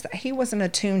that, is that he wasn't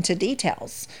attuned to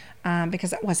details. Because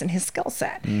that wasn't his skill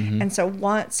set. And so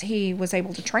once he was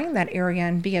able to train that area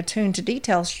and be attuned to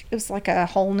details, it was like a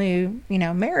whole new,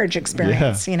 marriage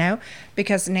experience,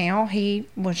 because now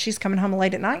when she's coming home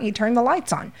late at night, he turned the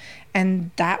lights on.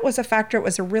 And that was a factor. It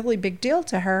was a really big deal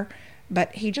to her,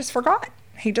 but he just forgot.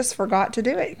 He just forgot to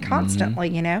do it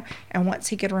constantly, And once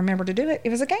he could remember to do it, it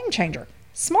was a game changer.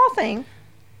 Small thing,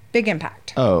 big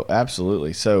impact. Oh,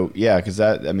 absolutely. So yeah, because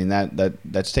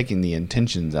that's taking the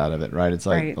intentions out of it, right? It's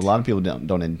like a lot of people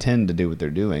don't intend to do what they're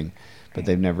doing, but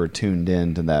they've never tuned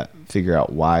in to that, figure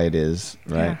out why it is,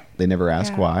 right? Yeah. They never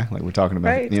ask why, like we're talking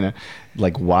about,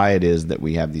 like why it is that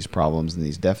we have these problems and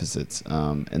these deficits,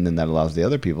 and then that allows the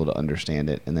other people to understand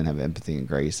it and then have empathy and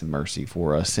grace and mercy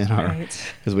for us in our,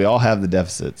 because we all have the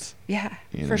deficits. Yeah,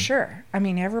 for sure. I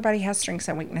mean, everybody has strengths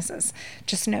and weaknesses.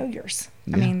 Just know yours.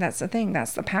 I mean, that's the thing.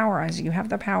 That's the power, is you have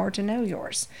the power to know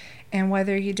yours. And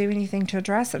whether you do anything to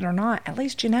address it or not, at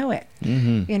least you know it.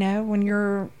 When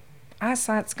your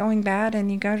eyesight's going bad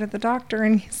and you go to the doctor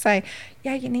and you say,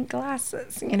 yeah, you need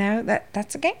glasses,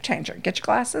 that's a game changer. Get your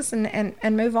glasses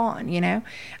and move on,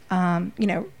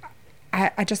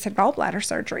 I just had gallbladder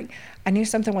surgery. I knew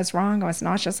something was wrong. I was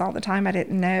nauseous all the time. I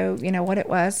didn't know, what it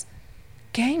was.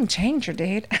 Game changer,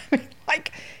 dude.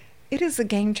 it is a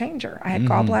game changer. I had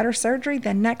gallbladder surgery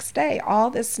the next day. All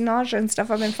this nausea and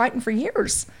stuff I've been fighting for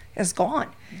years is gone.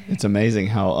 It's amazing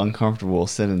how uncomfortable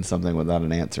sending something without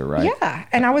an answer, right? Yeah.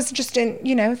 And I was just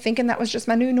thinking that was just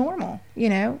my new normal,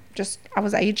 just I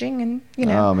was aging and,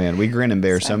 Oh man, we grin and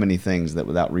bear so many things that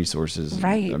without resources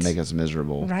Right. make us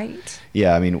miserable. Right.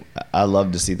 Yeah. I mean, I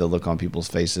love to see the look on people's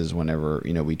faces whenever,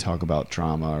 we talk about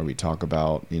trauma or we talk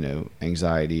about,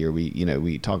 anxiety or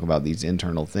we talk about these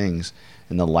internal things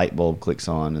and the light bulb clicks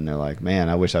on and they're like, man,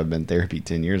 I wish I'd been therapy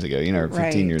 10 years ago, or 15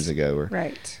 Right. years ago. Or,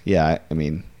 Right. Yeah. I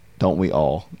mean, don't we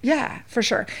all? Yeah, for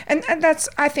sure. And that's,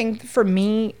 I think for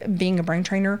me, being a brain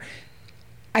trainer,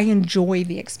 I enjoy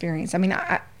the experience. I mean,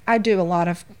 I do a lot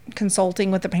of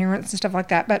consulting with the parents and stuff like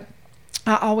that, but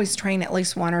I always train at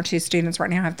least 1 or 2 students. Right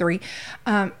now I have 3,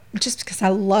 just because I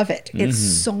love it. It's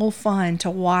so fun to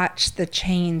watch the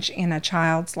change in a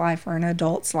child's life or an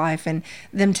adult's life and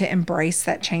them to embrace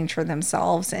that change for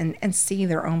themselves and see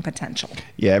their own potential.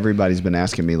 Yeah, everybody's been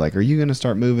asking me, like, are you going to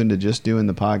start moving to just doing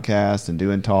the podcast and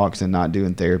doing talks and not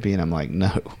doing therapy? And I'm like,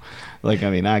 no. Like,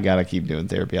 I mean, I got to keep doing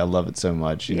therapy. I love it so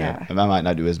much. You know, I might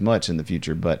not do as much in the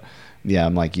future, but yeah,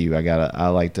 I'm like you. I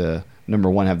like to, number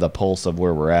one, have the pulse of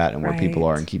where we're at and where people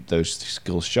are and keep those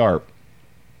skills sharp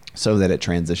so that it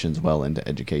transitions well into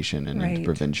education and into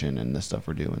prevention and the stuff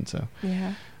we're doing. So,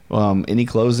 yeah. Any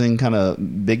closing kind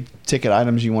of big ticket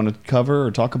items you want to cover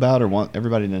or talk about or want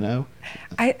everybody to know?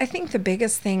 I think the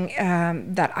biggest thing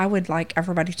that I would like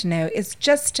everybody to know is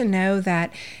just to know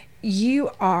that you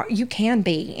can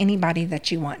be anybody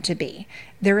that you want to be.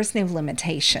 There is no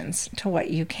limitations to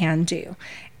what you can do.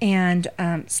 And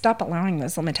stop allowing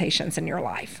those limitations in your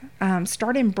life.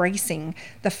 Start embracing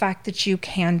the fact that you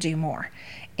can do more.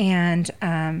 And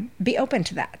be open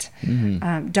to that.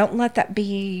 Don't let that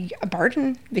be a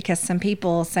burden, because some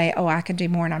people say, oh, I can do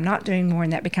more and I'm not doing more,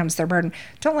 and that becomes their burden.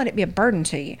 Don't let it be a burden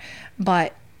to you.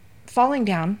 But falling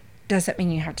down doesn't mean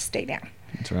you have to stay down.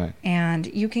 That's right. And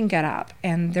you can get up,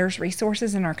 and there's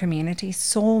resources in our community,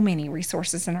 so many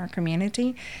resources in our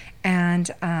community. And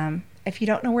if you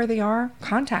don't know where they are,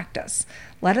 contact us.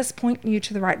 Let us point you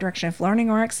to the right direction. If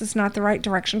LearningRx is not the right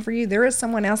direction for you, there is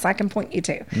someone else I can point you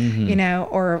to,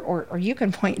 or you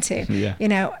can point to.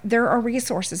 Yeah. There are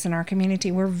resources in our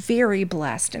community. We're very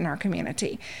blessed in our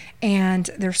community. And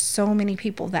there's so many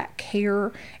people that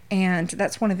care. And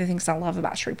that's one of the things I love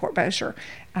about Shreveport-Bossier,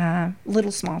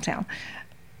 little small town,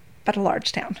 but a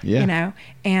large town,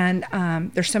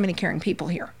 and there's so many caring people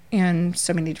here in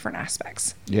so many different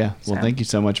aspects. Yeah. Well, thank you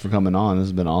so much for coming on. This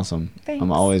has been awesome. Thanks. I'm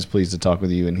always pleased to talk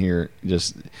with you and hear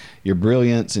just your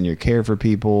brilliance and your care for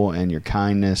people and your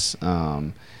kindness.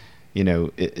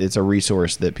 It's a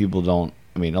resource that people don't,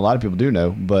 I mean, a lot of people do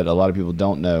know, but a lot of people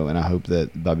don't know. And I hope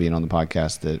that by being on the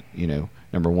podcast that,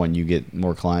 number one, you get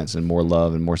more clients and more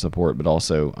love and more support, but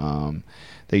also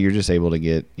that you're just able to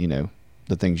get,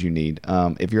 the things you need.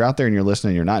 If you're out there and you're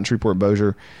listening, you're not in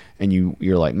Shreveport-Bossier, and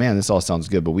you're like, man, this all sounds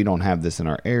good, but we don't have this in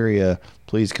our area,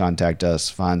 please contact us,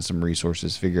 find some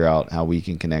resources, figure out how we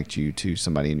can connect you to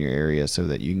somebody in your area so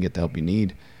that you can get the help you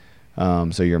need.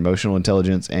 So your emotional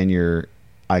intelligence and your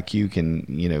IQ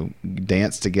can,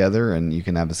 dance together, and you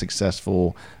can have a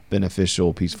successful,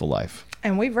 beneficial, peaceful life.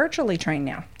 And we virtually train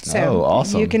now. So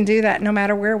awesome. You can do that no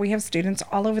matter where. We have students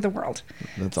all over the world.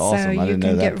 That's awesome. So I didn't know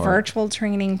that you can get part. virtual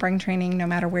training, brain training, no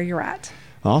matter where you're at.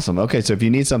 Awesome. Okay, so if you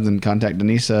need something, contact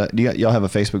Denisa. Y'all have a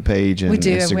Facebook page and we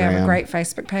do. Instagram? We have a great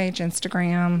Facebook page,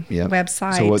 Instagram,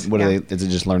 website. So what are they? Is it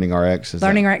just LearningRx?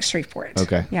 LearningRx Shreveport.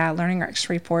 Okay. Yeah, LearningRx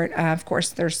Shreveport. Of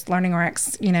course, there's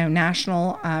LearningRx,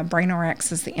 national.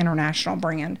 BrainRx is the international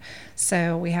brand.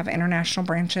 So we have international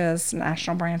branches,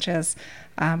 national branches.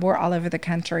 We're all over the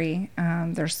country.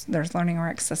 There's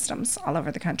LearningRx systems all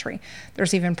over the country.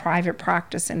 There's even private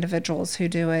practice individuals who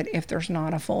do it if there's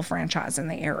not a full franchise in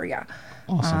the area.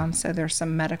 Awesome. So there's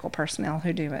some medical personnel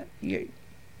who do it.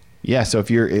 Yeah. So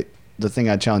the thing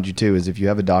I challenge you to is if you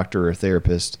have a doctor or a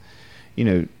therapist,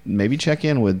 maybe check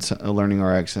in with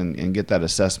LearningRx and get that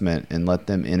assessment and let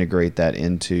them integrate that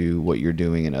into what you're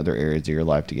doing in other areas of your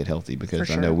life to get healthy.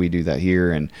 Because I know we do that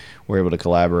here, and we're able to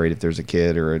collaborate if there's a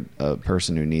kid or a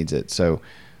person who needs it. So,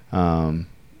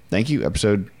 thank you.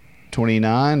 Episode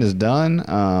 29 is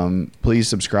done. Please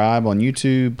subscribe on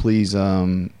YouTube. Please,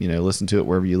 listen to it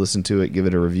wherever you listen to it. Give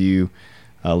it a review.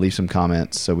 Leave some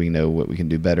comments so we know what we can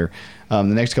do better. The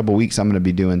next couple of weeks, I'm going to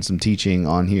be doing some teaching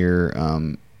on here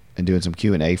and doing some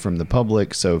Q&A from the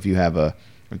public. So if you have a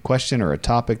question or a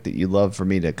topic that you'd love for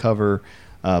me to cover,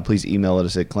 please email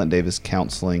us at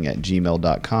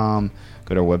clintdaviscounseling@gmail.com.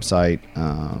 Go to our website,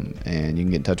 and you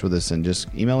can get in touch with us and just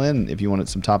email in if you wanted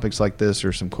some topics like this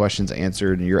or some questions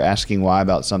answered and you're asking why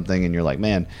about something and you're like,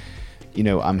 man,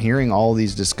 I'm hearing all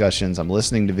these discussions, I'm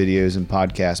listening to videos and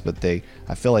podcasts, but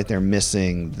I feel like they're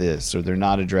missing this or they're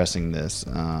not addressing this.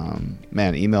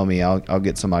 Man, email me. I'll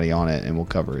get somebody on it and we'll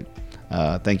cover it.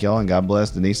 Thank y'all, and God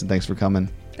bless. Denise, and thanks for coming.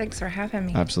 Thanks for having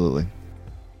me. Absolutely.